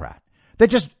Democrat. That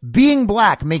just being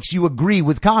black makes you agree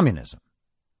with communism.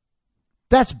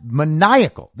 That's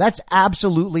maniacal. That's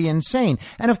absolutely insane.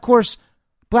 And of course,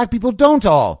 black people don't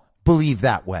all believe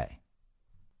that way.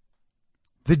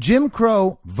 The Jim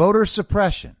Crow voter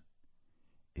suppression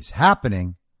is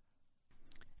happening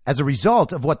as a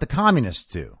result of what the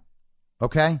communists do.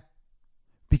 Okay?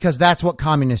 Because that's what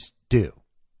communists do.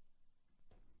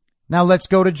 Now let's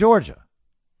go to Georgia.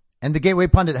 And the Gateway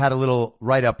Pundit had a little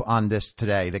write-up on this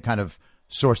today that kind of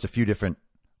sourced a few different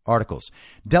articles.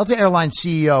 Delta Airlines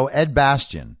CEO Ed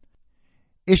Bastian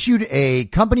issued a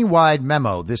company-wide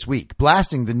memo this week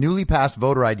blasting the newly passed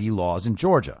voter ID laws in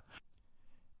Georgia.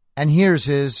 And here's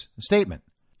his statement.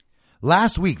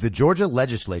 Last week, the Georgia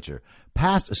legislature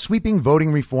passed a sweeping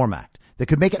voting reform act that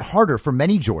could make it harder for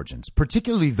many Georgians,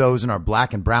 particularly those in our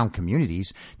black and brown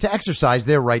communities, to exercise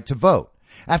their right to vote.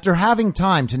 After having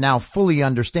time to now fully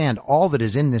understand all that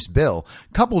is in this bill,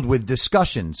 coupled with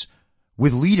discussions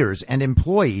with leaders and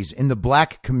employees in the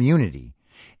black community,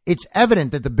 it's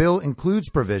evident that the bill includes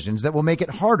provisions that will make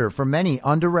it harder for many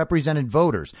underrepresented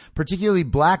voters, particularly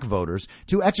black voters,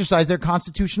 to exercise their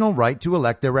constitutional right to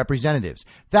elect their representatives.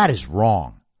 That is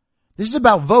wrong. This is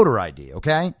about voter ID,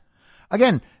 okay?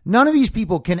 Again, none of these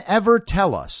people can ever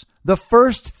tell us the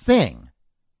first thing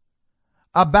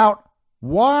about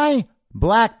why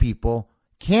black people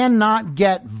cannot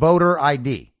get voter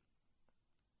ID.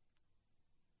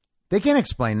 They can't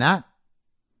explain that.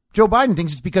 Joe Biden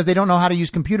thinks it's because they don't know how to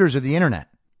use computers or the internet.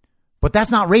 But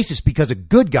that's not racist because a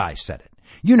good guy said it.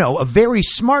 You know, a very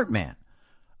smart man.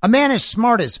 A man as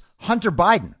smart as Hunter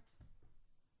Biden,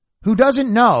 who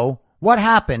doesn't know what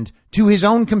happened to his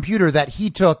own computer that he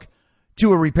took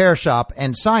to a repair shop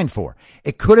and signed for.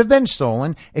 It could have been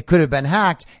stolen. It could have been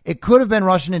hacked. It could have been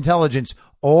Russian intelligence,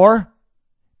 or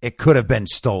it could have been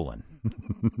stolen.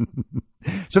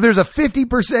 So there's a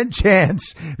 50%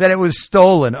 chance that it was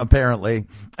stolen, apparently,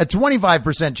 a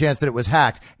 25% chance that it was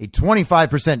hacked, a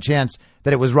 25% chance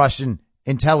that it was Russian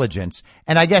intelligence,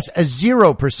 and I guess a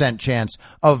 0% chance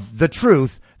of the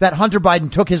truth that Hunter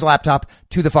Biden took his laptop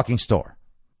to the fucking store.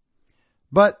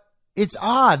 But it's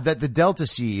odd that the Delta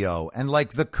CEO and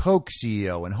like the Coke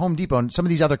CEO and Home Depot and some of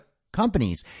these other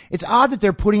companies, it's odd that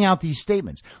they're putting out these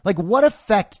statements. Like, what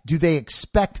effect do they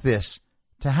expect this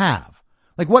to have?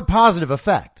 Like, what positive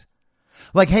effect?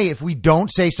 Like, hey, if we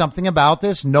don't say something about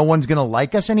this, no one's going to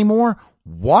like us anymore?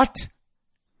 What?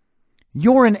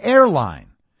 You're an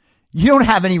airline. You don't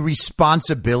have any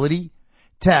responsibility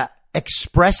to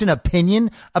express an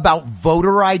opinion about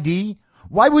voter ID?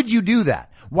 Why would you do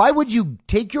that? Why would you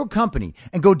take your company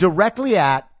and go directly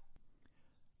at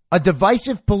a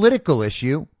divisive political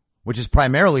issue, which is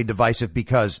primarily divisive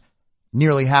because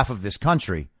nearly half of this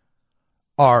country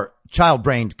are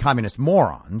child-brained communist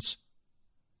morons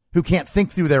who can't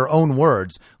think through their own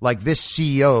words like this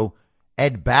CEO,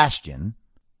 Ed Bastian.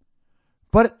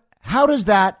 But how does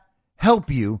that help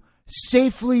you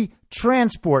safely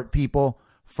transport people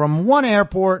from one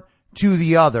airport to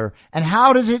the other? And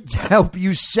how does it help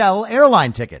you sell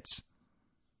airline tickets?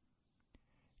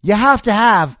 You have to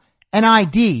have an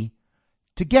ID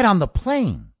to get on the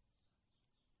plane.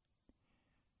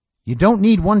 You don't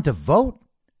need one to vote.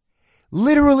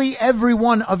 literally every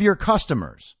one of your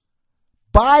customers,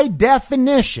 by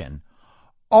definition,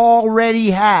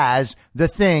 already has the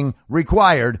thing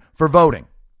required for voting.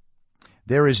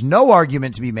 There is no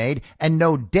argument to be made and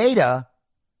no data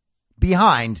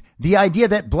behind the idea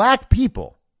that black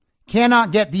people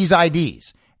cannot get these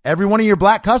IDs. Every one of your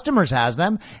black customers has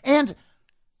them. And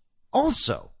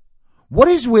also, what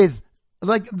is with,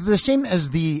 like, the same as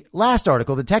the last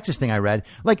article, the Texas thing I read,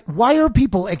 like, why are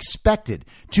people expected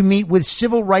to meet with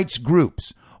civil rights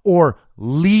groups or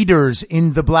leaders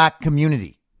in the black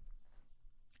community?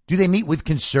 Do they meet with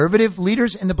conservative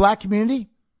leaders in the black community?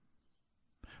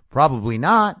 Probably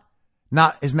not.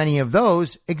 Not as many of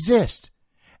those exist.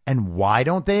 And why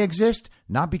don't they exist?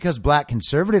 Not because black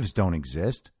conservatives don't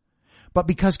exist, but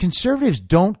because conservatives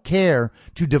don't care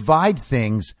to divide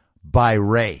things by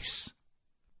race.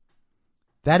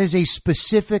 That is a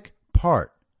specific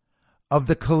part of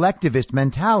the collectivist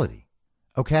mentality,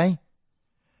 okay?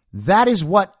 That is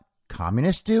what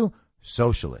communists do,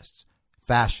 socialists,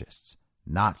 fascists,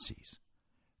 Nazis.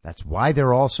 That's why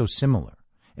they're all so similar.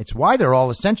 It's why they're all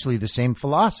essentially the same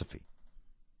philosophy.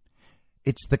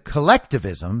 It's the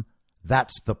collectivism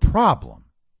that's the problem.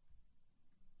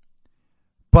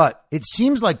 But it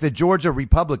seems like the Georgia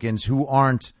Republicans, who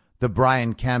aren't the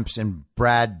Brian Kemps and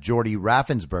Brad Jordy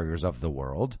Raffenspergers of the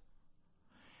world,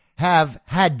 have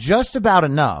had just about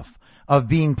enough of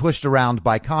being pushed around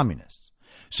by communists.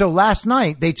 So last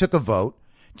night they took a vote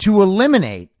to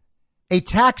eliminate a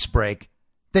tax break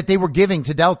that they were giving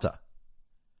to Delta.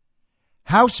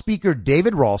 House Speaker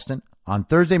David Ralston on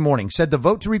Thursday morning said the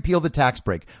vote to repeal the tax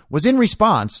break was in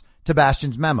response to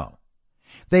Bastian's memo.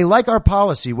 They like our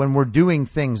policy when we're doing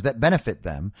things that benefit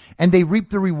them, and they reap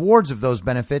the rewards of those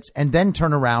benefits and then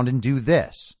turn around and do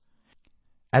this.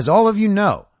 As all of you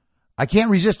know, I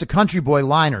can't resist a country boy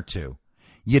line or two.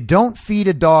 You don't feed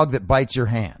a dog that bites your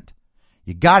hand.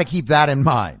 You got to keep that in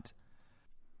mind.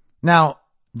 Now,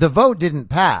 the vote didn't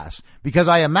pass because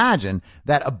I imagine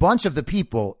that a bunch of the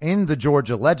people in the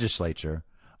Georgia legislature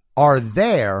are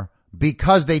there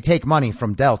because they take money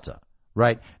from Delta,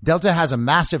 right? Delta has a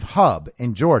massive hub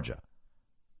in Georgia.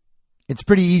 It's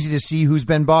pretty easy to see who's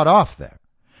been bought off there.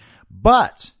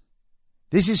 But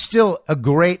this is still a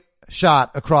great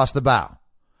shot across the bow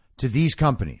to these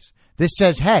companies. This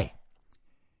says, hey,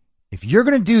 if you're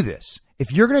going to do this,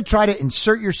 if you're going to try to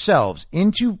insert yourselves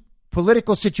into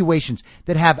political situations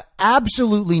that have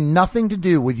absolutely nothing to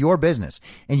do with your business,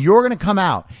 and you're going to come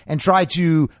out and try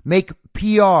to make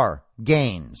PR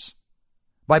gains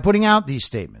by putting out these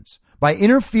statements, by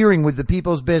interfering with the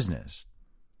people's business,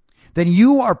 then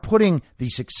you are putting the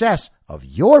success of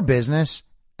your business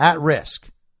at risk.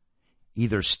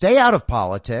 Either stay out of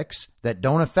politics that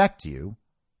don't affect you,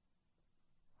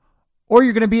 or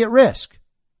you're going to be at risk.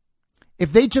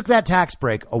 If they took that tax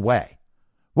break away,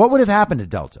 what would have happened to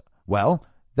Delta? Well,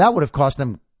 that would have cost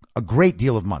them a great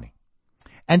deal of money.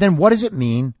 And then what does it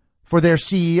mean for their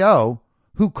CEO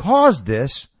who caused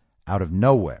this out of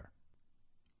nowhere?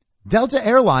 Delta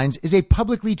Airlines is a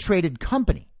publicly traded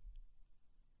company.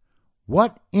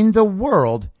 What in the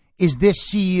world is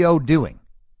this CEO doing?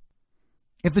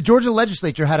 If the Georgia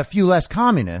legislature had a few less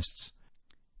communists,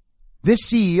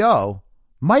 this CEO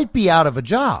might be out of a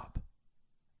job.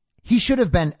 He should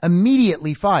have been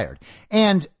immediately fired.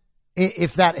 And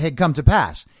if that had come to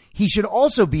pass, he should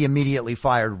also be immediately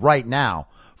fired right now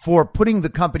for putting the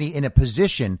company in a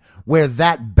position where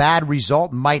that bad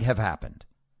result might have happened.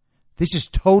 This is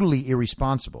totally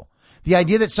irresponsible. The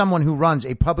idea that someone who runs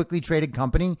a publicly traded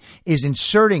company is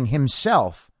inserting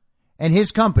himself and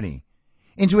his company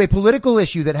into a political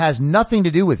issue that has nothing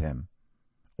to do with him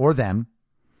or them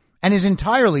and is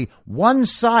entirely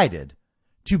one-sided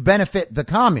to benefit the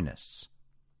communists.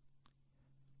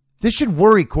 This should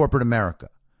worry corporate America.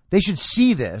 They should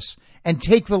see this and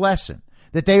take the lesson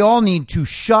that they all need to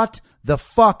shut the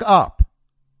fuck up.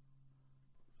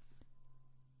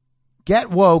 Get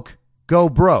woke, go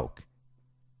broke.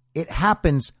 It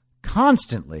happens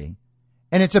constantly,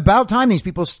 and it's about time these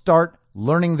people start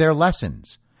learning their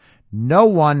lessons. No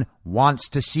one wants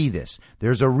to see this.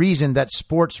 There's a reason that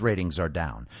sports ratings are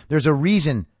down. There's a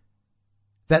reason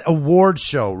that award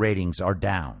show ratings are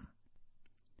down.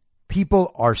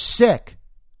 People are sick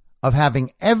of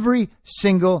having every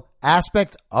single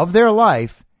aspect of their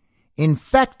life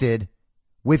infected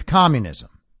with communism.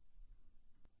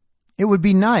 It would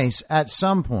be nice at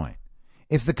some point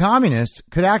if the communists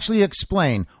could actually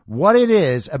explain what it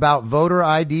is about voter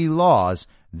ID laws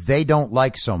they don't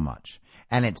like so much.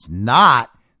 And it's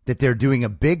not that they're doing a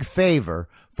big favor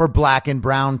for black and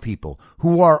brown people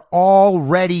who are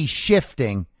already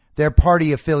shifting their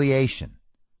party affiliation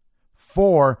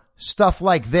for stuff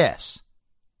like this.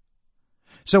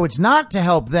 So it's not to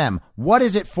help them. What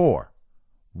is it for?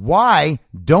 Why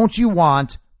don't you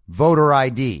want voter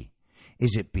ID?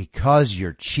 Is it because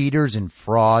you're cheaters and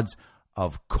frauds?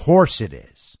 Of course it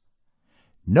is.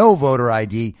 No voter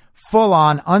ID,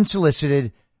 full-on,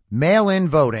 unsolicited, mail-in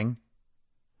voting,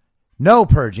 no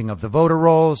purging of the voter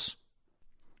rolls.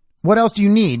 What else do you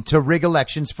need to rig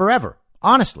elections forever?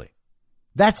 Honestly,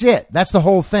 that's it. That's the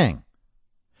whole thing.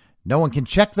 No one can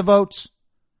check the votes.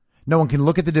 No one can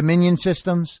look at the Dominion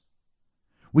systems.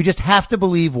 We just have to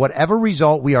believe whatever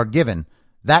result we are given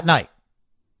that night,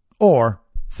 or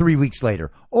 3 weeks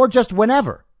later, or just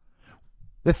whenever.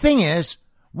 The thing is,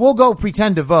 we'll go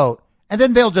pretend to vote, and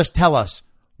then they'll just tell us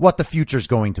what the future's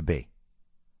going to be.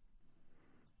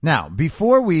 Now,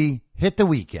 before we hit the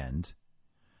weekend,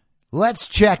 let's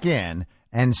check in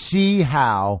and see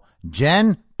how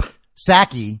Jen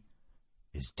Psaki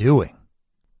is doing.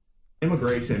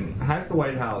 Immigration, has the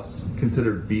White House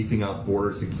considered beefing up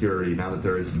border security now that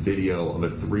there is video of a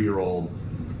 3-year-old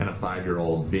and a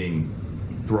 5-year-old being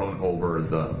thrown over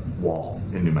the wall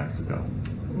in New Mexico?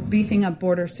 Beefing up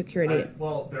border security.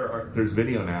 There's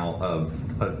video now of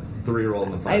a 3-year-old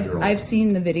and a 5-year-old. I've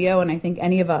seen the video, and I think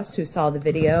any of us who saw the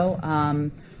video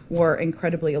were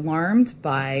incredibly alarmed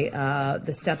by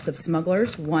the steps of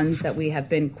smugglers, ones that we have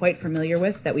been quite familiar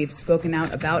with, that we've spoken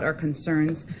out about our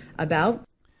concerns about.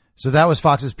 So that was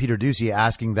Fox's Peter Doocy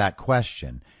asking that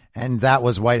question, and that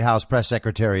was White House Press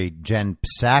Secretary Jen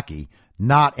Psaki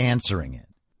not answering it.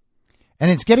 And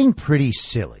it's getting pretty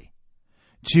silly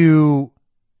to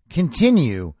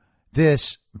continue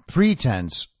this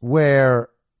pretense where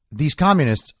these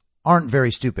communists aren't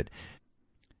very stupid.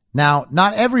 Now,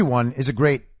 not everyone is a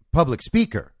great public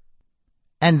speaker,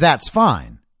 and that's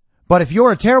fine. But if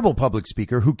you're a terrible public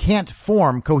speaker who can't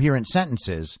form coherent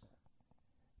sentences,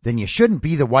 then you shouldn't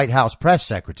be the White House press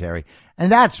secretary,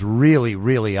 and that's really,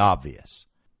 really obvious.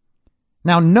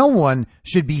 Now, no one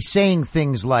should be saying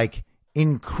things like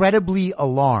incredibly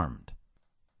alarmed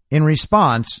in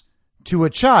response to a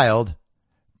child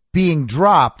being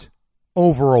dropped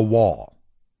over a wall.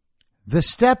 The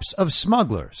steps of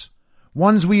smugglers,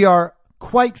 ones we are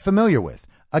quite familiar with.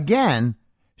 Again,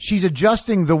 she's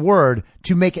adjusting the word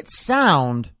to make it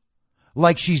sound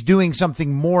like she's doing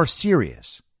something more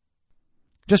serious.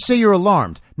 Just say you're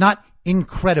alarmed, not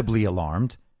incredibly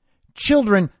alarmed.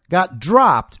 Children got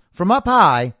dropped from up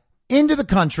high into the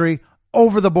country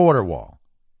over the border wall.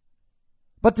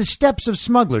 But the steps of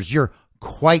smugglers, you're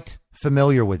quite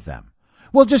familiar with them.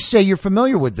 Well, just say you're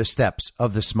familiar with the steps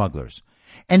of the smugglers,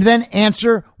 and then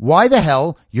answer why the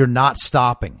hell you're not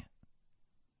stopping.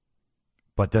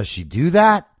 But does she do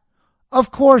that?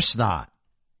 Of course not.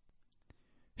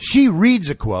 She reads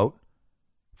a quote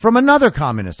from another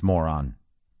communist moron.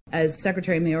 As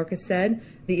Secretary Mayorkas said,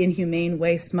 the inhumane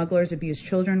way smugglers abuse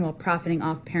children while profiting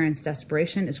off parents'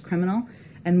 desperation is criminal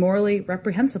and morally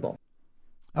reprehensible.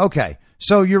 Okay,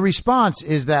 so your response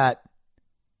is that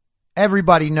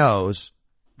everybody knows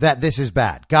that this is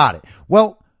bad. Got it.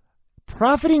 Well,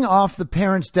 profiting off the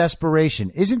parents' desperation,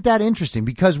 isn't that interesting?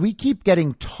 Because we keep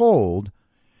getting told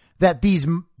that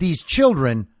these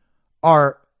children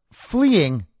are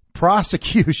fleeing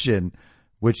prosecution,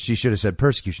 which she should have said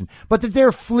persecution, but that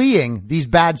they're fleeing these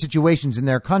bad situations in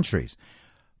their countries.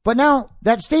 But now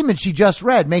that statement she just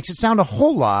read makes it sound a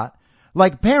whole lot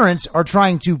like parents are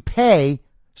trying to pay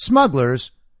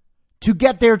smugglers to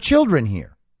get their children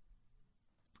here.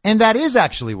 And that is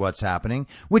actually what's happening,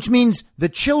 which means the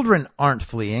children aren't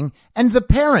fleeing and the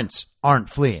parents aren't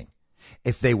fleeing.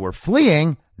 If they were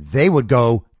fleeing, they would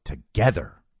go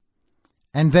together.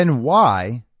 And then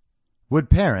why would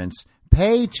parents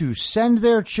pay to send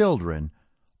their children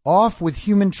off with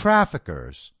human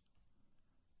traffickers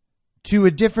to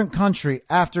a different country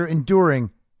after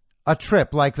enduring a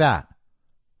trip like that?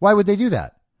 Why would they do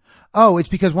that? Oh, it's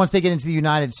because once they get into the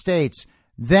United States,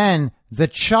 then the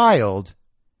child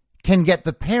can get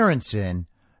the parents in,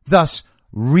 thus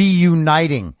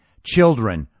reuniting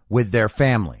children with their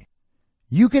family.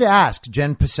 You could ask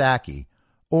Jen Psaki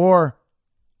or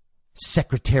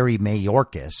Secretary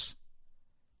Mayorkas,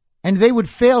 and they would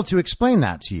fail to explain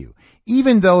that to you,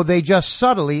 even though they just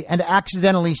subtly and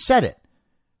accidentally said it.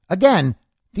 Again,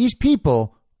 these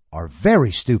people are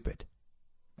very stupid.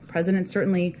 The president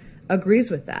certainly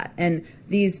agrees with that. And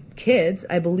these kids,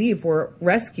 I believe, were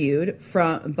rescued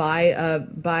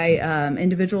by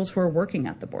individuals who are working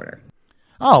at the border.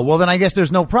 Oh, well, then I guess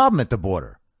there's no problem at the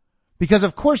border. Because,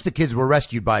 of course, the kids were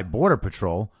rescued by Border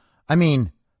Patrol. I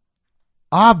mean,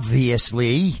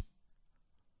 obviously.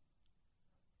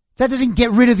 That doesn't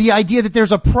get rid of the idea that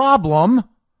there's a problem.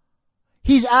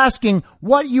 He's asking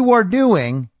what you are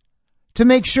doing to to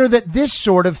make sure that this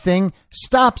sort of thing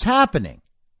stops happening.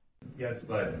 Yes,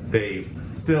 but they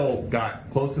still got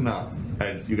close enough,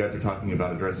 as you guys are talking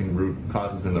about addressing root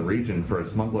causes in the region, for a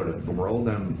smuggler to throw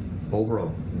them over a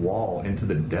wall into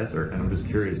the desert. And I'm just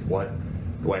curious what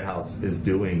the White House is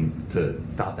doing to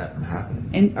stop that from happening.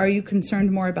 And are you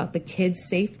concerned more about the kids'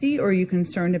 safety, or are you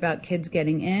concerned about kids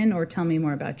getting in, or tell me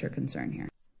more about your concern here?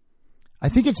 I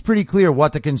think it's pretty clear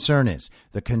what the concern is.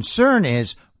 The concern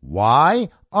is, why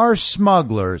are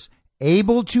smugglers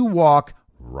able to walk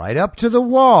right up to the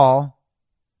wall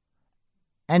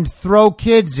and throw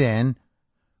kids in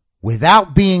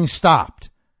without being stopped?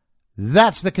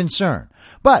 That's the concern.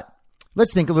 But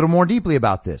let's think a little more deeply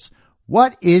about this.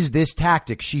 What is this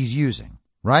tactic she's using,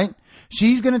 right?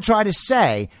 She's going to try to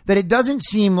say that it doesn't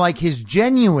seem like his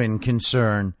genuine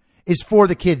concern is for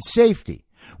the kids' safety,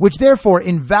 which therefore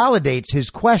invalidates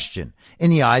his question in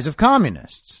the eyes of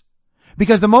communists.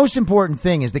 Because the most important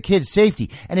thing is the kids' safety.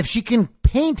 And if she can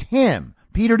paint him,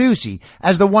 Peter Doocy,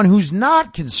 as the one who's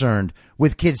not concerned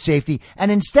with kids' safety and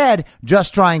instead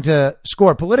just trying to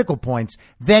score political points,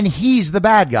 then he's the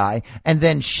bad guy and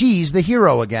then she's the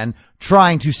hero again,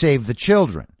 trying to save the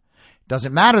children.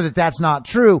 Doesn't matter that that's not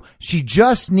true. She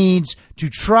just needs to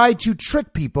try to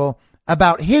trick people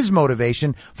about his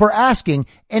motivation for asking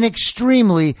an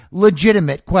extremely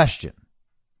legitimate question.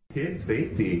 Kids'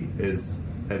 safety is,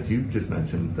 as you just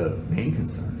mentioned, the main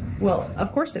concern. Well,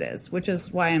 of course it is, which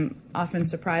is why I'm often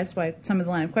surprised by some of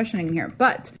the line of questioning in here.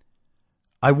 But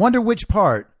I wonder which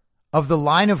part of the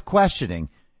line of questioning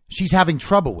she's having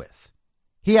trouble with.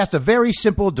 He asked a very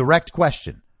simple, direct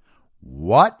question.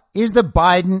 What is the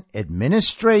Biden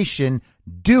administration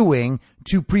doing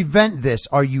to prevent this?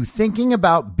 Are you thinking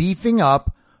about beefing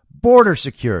up border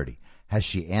security? Has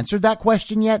she answered that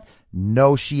question yet?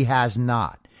 No, she has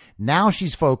not. Now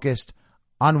she's focused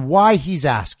on why he's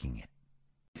asking it.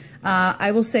 I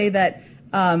will say that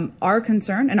our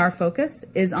concern and our focus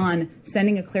is on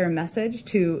sending a clear message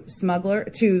to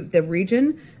the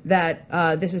region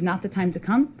that this is not the time to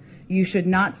come. You should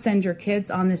not send your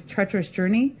kids on this treacherous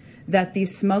journey, that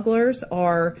these smugglers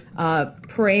are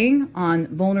preying on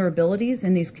vulnerabilities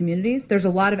in these communities. There's a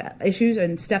lot of issues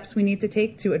and steps we need to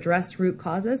take to address root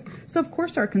causes. So, of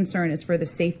course, our concern is for the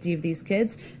safety of these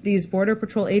kids. These Border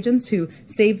Patrol agents who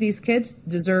save these kids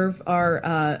deserve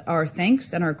our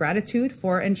thanks and our gratitude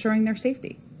for ensuring their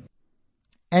safety.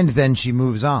 And then she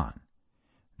moves on.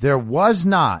 There was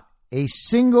not a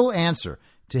single answer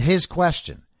to his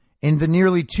question in the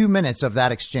nearly 2 minutes of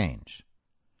that exchange.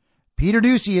 Peter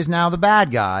Doocy is now the bad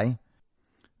guy.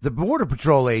 The Border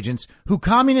Patrol agents who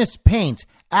communists paint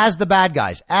as the bad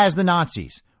guys, as the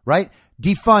Nazis, right?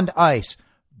 Defund ICE,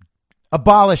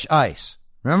 abolish ICE.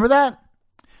 Remember that?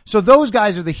 So those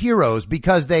guys are the heroes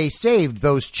because they saved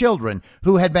those children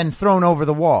who had been thrown over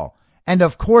the wall. And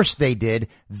of course they did.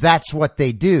 That's what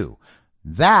they do.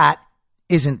 That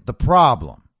isn't the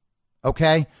problem.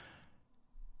 Okay?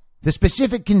 The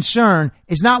specific concern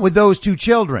is not with those two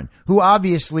children who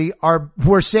obviously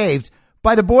were saved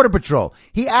by the Border Patrol.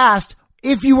 He asked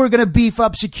if you were going to beef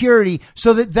up security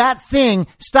so that thing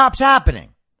stops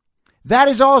happening. That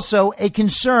is also a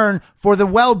concern for the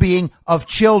well-being of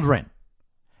children.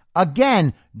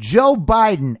 Again, Joe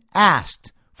Biden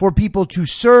asked for people to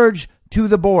surge to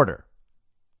the border.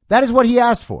 That is what he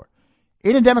asked for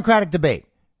in a Democratic debate.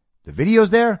 The video's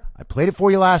there. I played it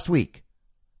for you last week.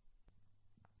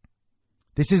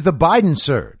 This is the Biden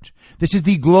surge. This is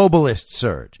the globalist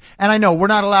surge. And I know we're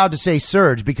not allowed to say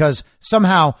surge because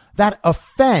somehow that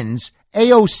offends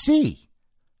AOC,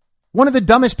 one of the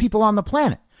dumbest people on the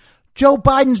planet. Joe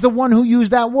Biden's the one who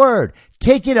used that word.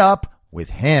 Take it up with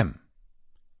him.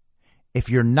 If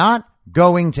you're not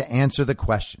going to answer the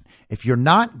question, if you're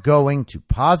not going to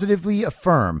positively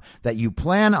affirm that you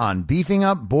plan on beefing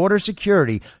up border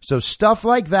security so stuff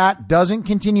like that doesn't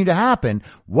continue to happen,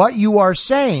 what you are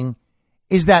saying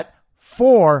is that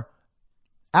for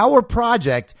our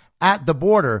project at the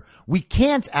border, we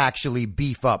can't actually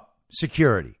beef up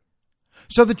security.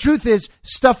 So the truth is,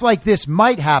 stuff like this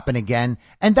might happen again,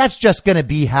 and that's just going to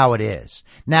be how it is.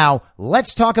 Now,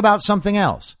 let's talk about something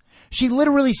else. She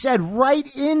literally said right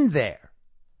in there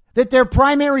that their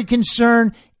primary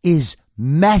concern is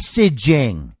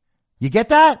messaging. You get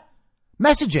that?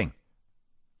 Messaging.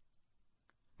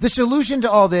 The solution to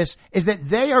all this is that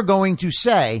they are going to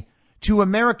say to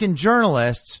American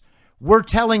journalists, we're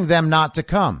telling them not to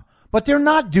come. But they're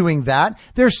not doing that.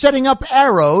 They're setting up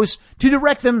arrows to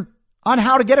direct them on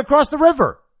how to get across the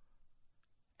river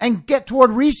and get toward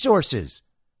resources.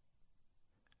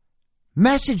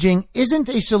 Messaging isn't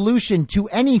a solution to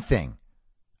anything.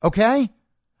 Okay?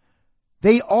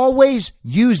 They always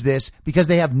use this because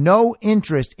they have no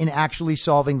interest in actually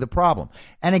solving the problem.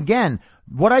 And again,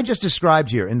 what I just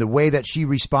described here in the way that she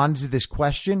responded to this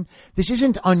question, this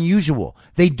isn't unusual.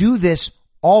 They do this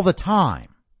all the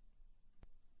time.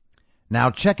 Now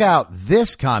check out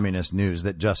this communist news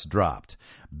that just dropped.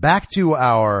 Back to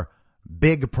our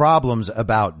big problems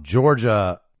about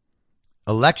Georgia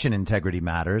election integrity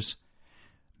matters.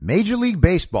 Major League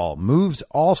Baseball moves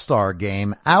All-Star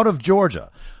Game out of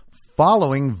Georgia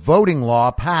following voting law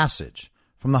passage,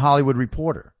 from the Hollywood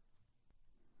Reporter.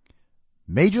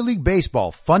 Major League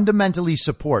Baseball fundamentally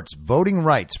supports voting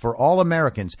rights for all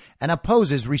Americans and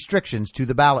opposes restrictions to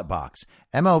the ballot box,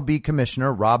 MLB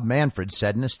Commissioner Rob Manfred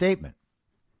said in a statement.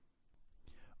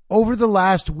 Over the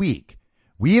last week,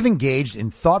 we have engaged in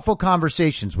thoughtful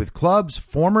conversations with clubs,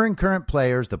 former and current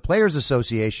players, the Players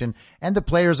Association, and the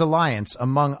Players Alliance,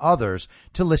 among others,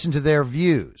 to listen to their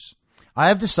views. I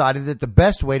have decided that the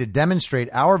best way to demonstrate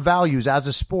our values as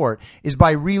a sport is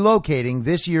by relocating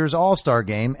this year's All-Star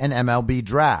Game and MLB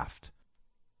Draft.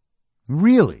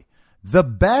 Really, the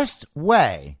best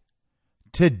way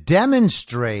to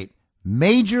demonstrate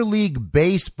Major League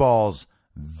Baseball's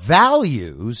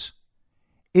values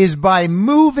is by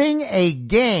moving a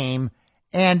game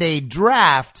and a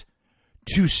draft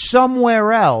to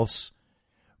somewhere else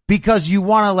because you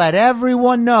want to let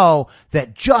everyone know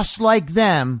that just like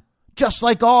them, just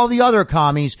like all the other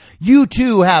commies, you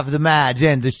too have the mads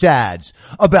and the sads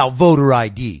about voter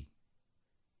ID.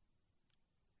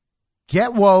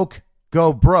 Get woke,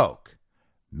 go broke.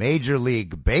 Major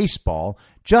League Baseball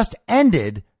just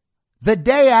ended the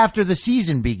day after the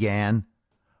season began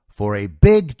for a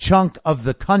big chunk of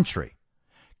the country.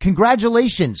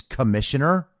 Congratulations,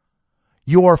 Commissioner.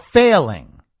 You're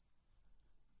failing.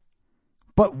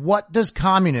 But what does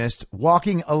communist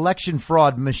walking election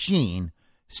fraud machine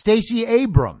Stacey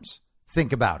Abrams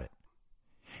think about it?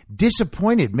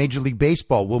 Disappointed Major League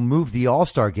Baseball will move the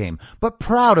All-Star Game, but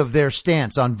proud of their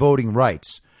stance on voting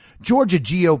rights. Georgia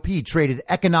GOP traded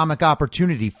economic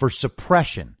opportunity for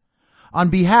suppression. On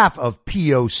behalf of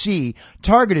POC,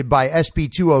 targeted by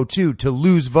SB 202 to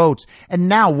lose votes and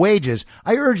now wages,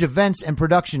 I urge events and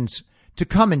productions to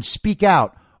come and speak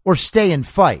out or stay and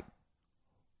fight.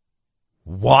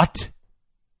 What?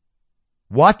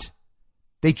 What?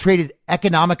 They traded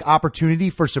economic opportunity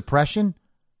for suppression?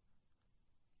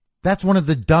 That's one of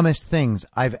the dumbest things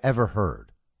I've ever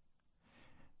heard.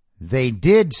 They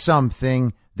did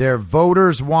something their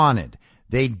voters wanted.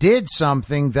 They did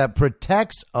something that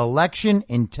protects election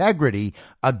integrity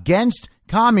against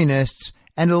communists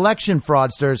and election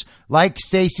fraudsters like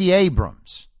Stacey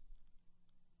Abrams.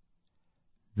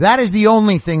 That is the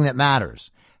only thing that matters.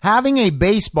 Having a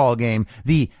baseball game,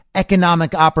 the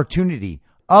economic opportunity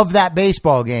of that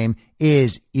baseball game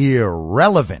is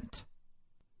irrelevant.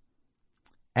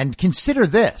 And consider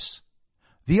this.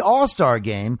 The All-Star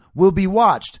Game will be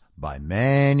watched by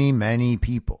many, many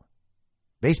people.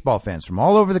 Baseball fans from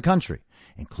all over the country,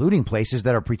 including places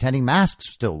that are pretending masks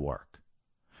still work.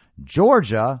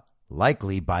 Georgia,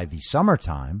 likely by the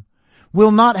summertime,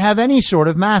 will not have any sort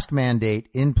of mask mandate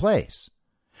in place.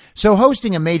 So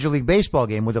hosting a Major League Baseball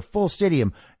game with a full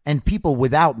stadium and people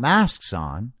without masks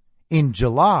on in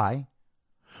July,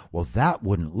 well, that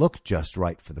wouldn't look just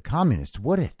right for the communists,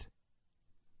 would it?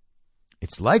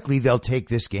 It's likely they'll take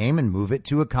this game and move it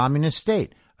to a communist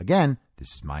state. Again,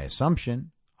 this is my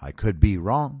assumption. I could be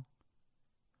wrong.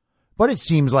 But it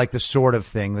seems like the sort of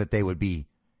thing that they would be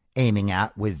aiming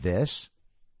at with this.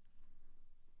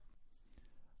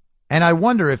 And I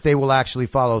wonder if they will actually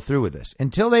follow through with this.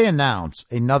 Until they announce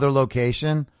another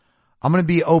location, I'm going to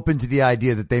be open to the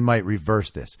idea that they might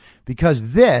reverse this,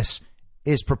 because this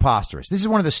is preposterous. This is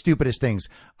one of the stupidest things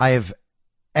I have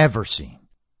ever seen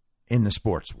in the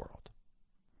sports world.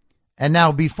 And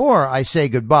now, before I say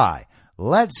goodbye,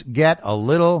 let's get a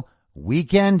little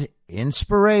weekend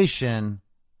inspiration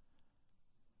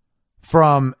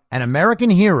from an American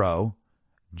hero,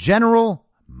 General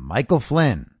Michael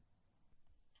Flynn.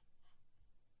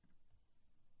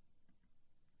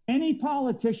 Any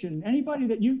politician, anybody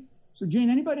that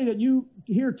you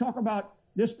hear talk about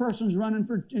this person's running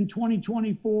in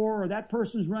 2024 or that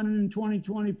person's running in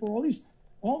 2024,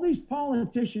 all these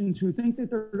politicians who think that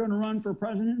they're going to run for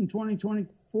president in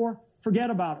 2024, forget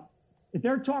about it. If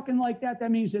they're talking like that,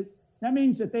 that means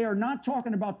that they are not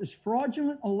talking about this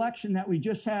fraudulent election that we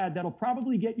just had that'll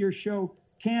probably get your show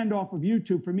canned off of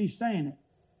YouTube for me saying it.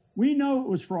 We know it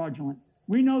was fraudulent.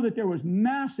 We know that there was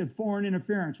massive foreign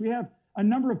interference. We have a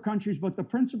number of countries, but the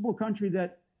principal country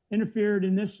that interfered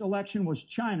in this election was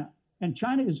China. And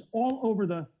China is all over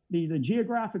the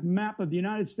geographic map of the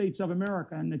United States of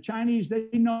America. And the Chinese, they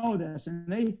know this.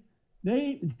 And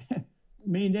they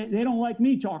don't like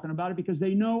me talking about it because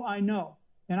they know I know.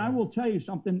 And I will tell you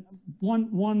something,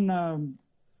 one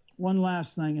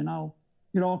last thing, and I'll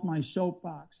get off my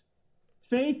soapbox.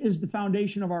 Faith is the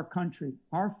foundation of our country.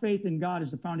 Our faith in God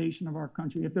is the foundation of our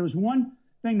country. If there was one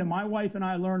thing that my wife and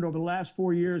I learned over the last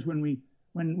 4 years when we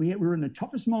were in the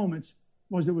toughest moments,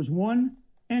 was there was one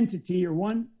entity or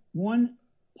one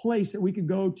place that we could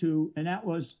go to, and that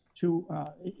was to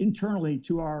internally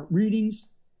to our readings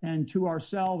and to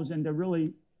ourselves, and to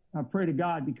really pray to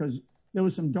God, because there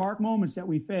was some dark moments that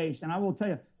we faced. And I will tell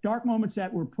you, dark moments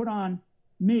that were put on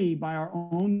me by our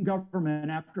own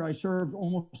government after I served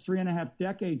almost 3.5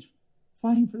 decades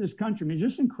fighting for this country. I mean, it's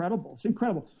just incredible. It's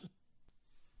incredible.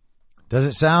 Does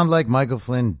it sound like Michael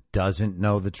Flynn doesn't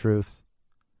know the truth?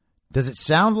 Does it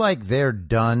sound like they're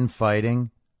done fighting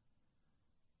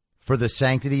for the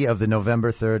sanctity of the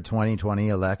November 3rd, 2020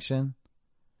 election?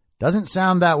 Doesn't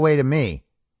sound that way to me.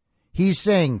 He's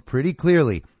saying pretty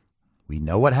clearly, we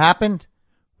know what happened.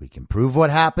 We can prove what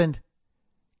happened.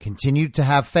 Continue to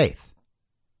have faith.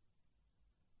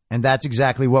 And that's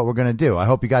exactly what we're going to do. I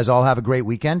hope you guys all have a great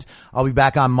weekend. I'll be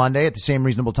back on Monday at the same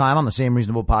reasonable time on the same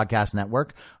reasonable podcast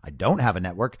network. I don't have a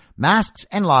network. Masks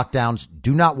and lockdowns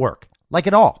do not work. Like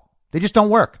at all. They just don't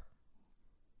work.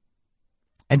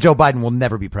 And Joe Biden will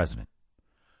never be president.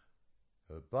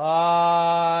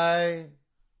 Goodbye.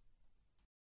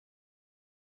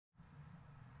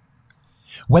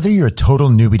 Whether you're a total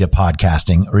newbie to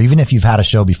podcasting, or even if you've had a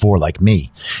show before like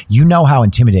me, you know how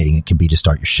intimidating it can be to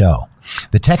start your show.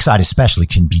 The tech side especially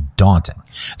can be daunting.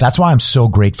 That's why I'm so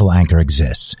grateful Anchor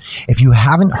exists. If you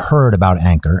haven't heard about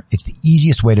Anchor, it's the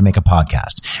easiest way to make a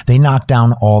podcast. They knock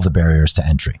down all the barriers to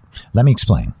entry. Let me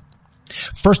explain.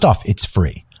 First off, it's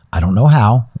free. I don't know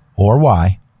how or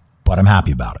why, but I'm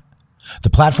happy about it. The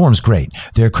platform's great.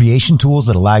 There are creation tools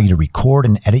that allow you to record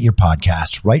and edit your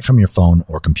podcast right from your phone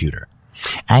or computer.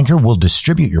 Anchor will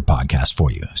distribute your podcast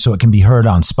for you so it can be heard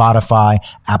on Spotify,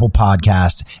 Apple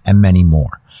Podcasts, and many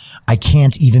more. I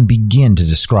can't even begin to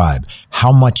describe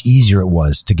how much easier it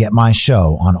was to get my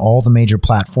show on all the major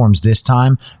platforms this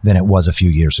time than it was a few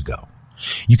years ago.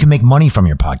 You can make money from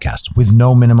your podcast with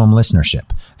no minimum listenership.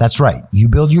 That's right. You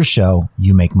build your show,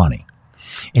 you make money.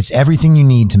 It's everything you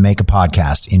need to make a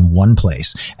podcast in one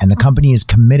place, and the company is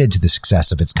committed to the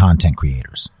success of its content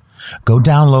creators. Go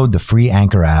download the free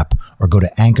Anchor app or go to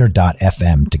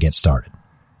anchor.fm to get started.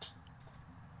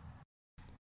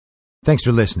 Thanks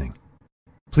for listening.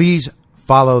 Please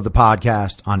follow the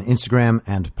podcast on Instagram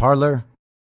and Parler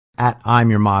at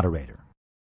I'm Your Moderator.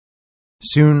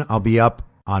 Soon I'll be up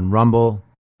on Rumble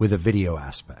with a video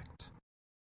aspect.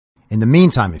 In the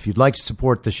meantime, if you'd like to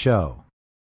support the show,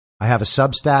 I have a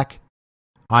Substack,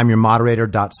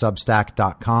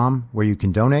 imyourmoderator.substack.com, where you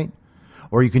can donate.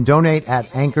 Or you can donate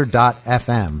at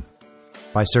anchor.fm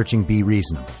by searching Be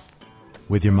Reasonable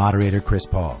with your moderator, Chris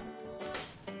Paul.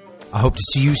 I hope to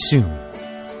see you soon.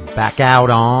 Back out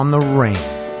on the range.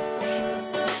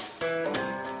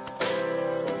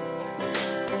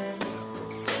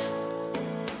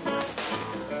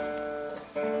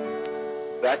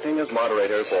 Acting as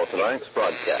moderator for tonight's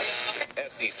broadcast.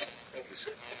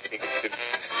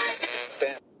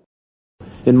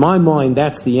 In my mind,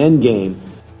 that's the end game.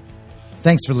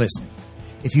 Thanks for listening.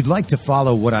 If you'd like to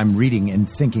follow what I'm reading and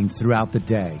thinking throughout the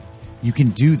day, you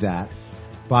can do that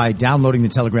by downloading the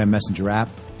Telegram Messenger app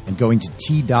and going to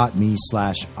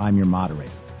t.me/I'm your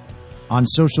moderator. On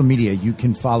social media, you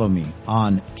can follow me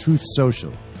on Truth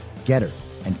Social, Getter,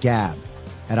 and Gab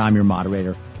at I'm Your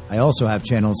Moderator. I also have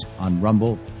channels on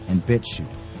Rumble and BitChute.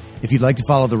 If you'd like to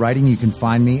follow the writing, you can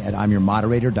find me at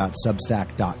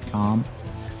imyourmoderator.substack.com.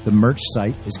 The merch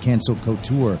site is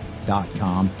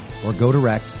cancelcouture.com, or go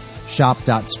direct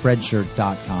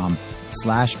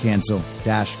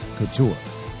shop.spreadshirt.com/cancel-couture.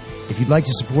 If you'd like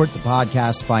to support the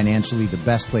podcast financially, the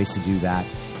best place to do that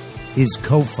is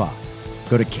Ko-Fi.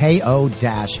 Go to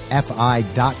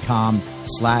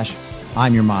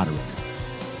ko-fi.com/I'm Your Moderator.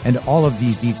 And all of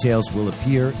these details will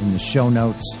appear in the show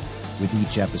notes with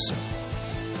each episode.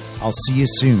 I'll see you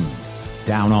soon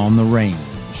down on the range.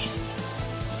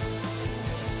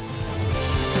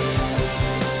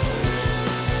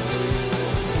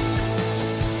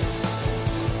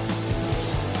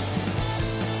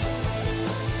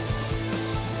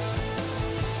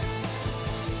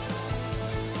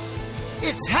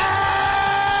 It's high!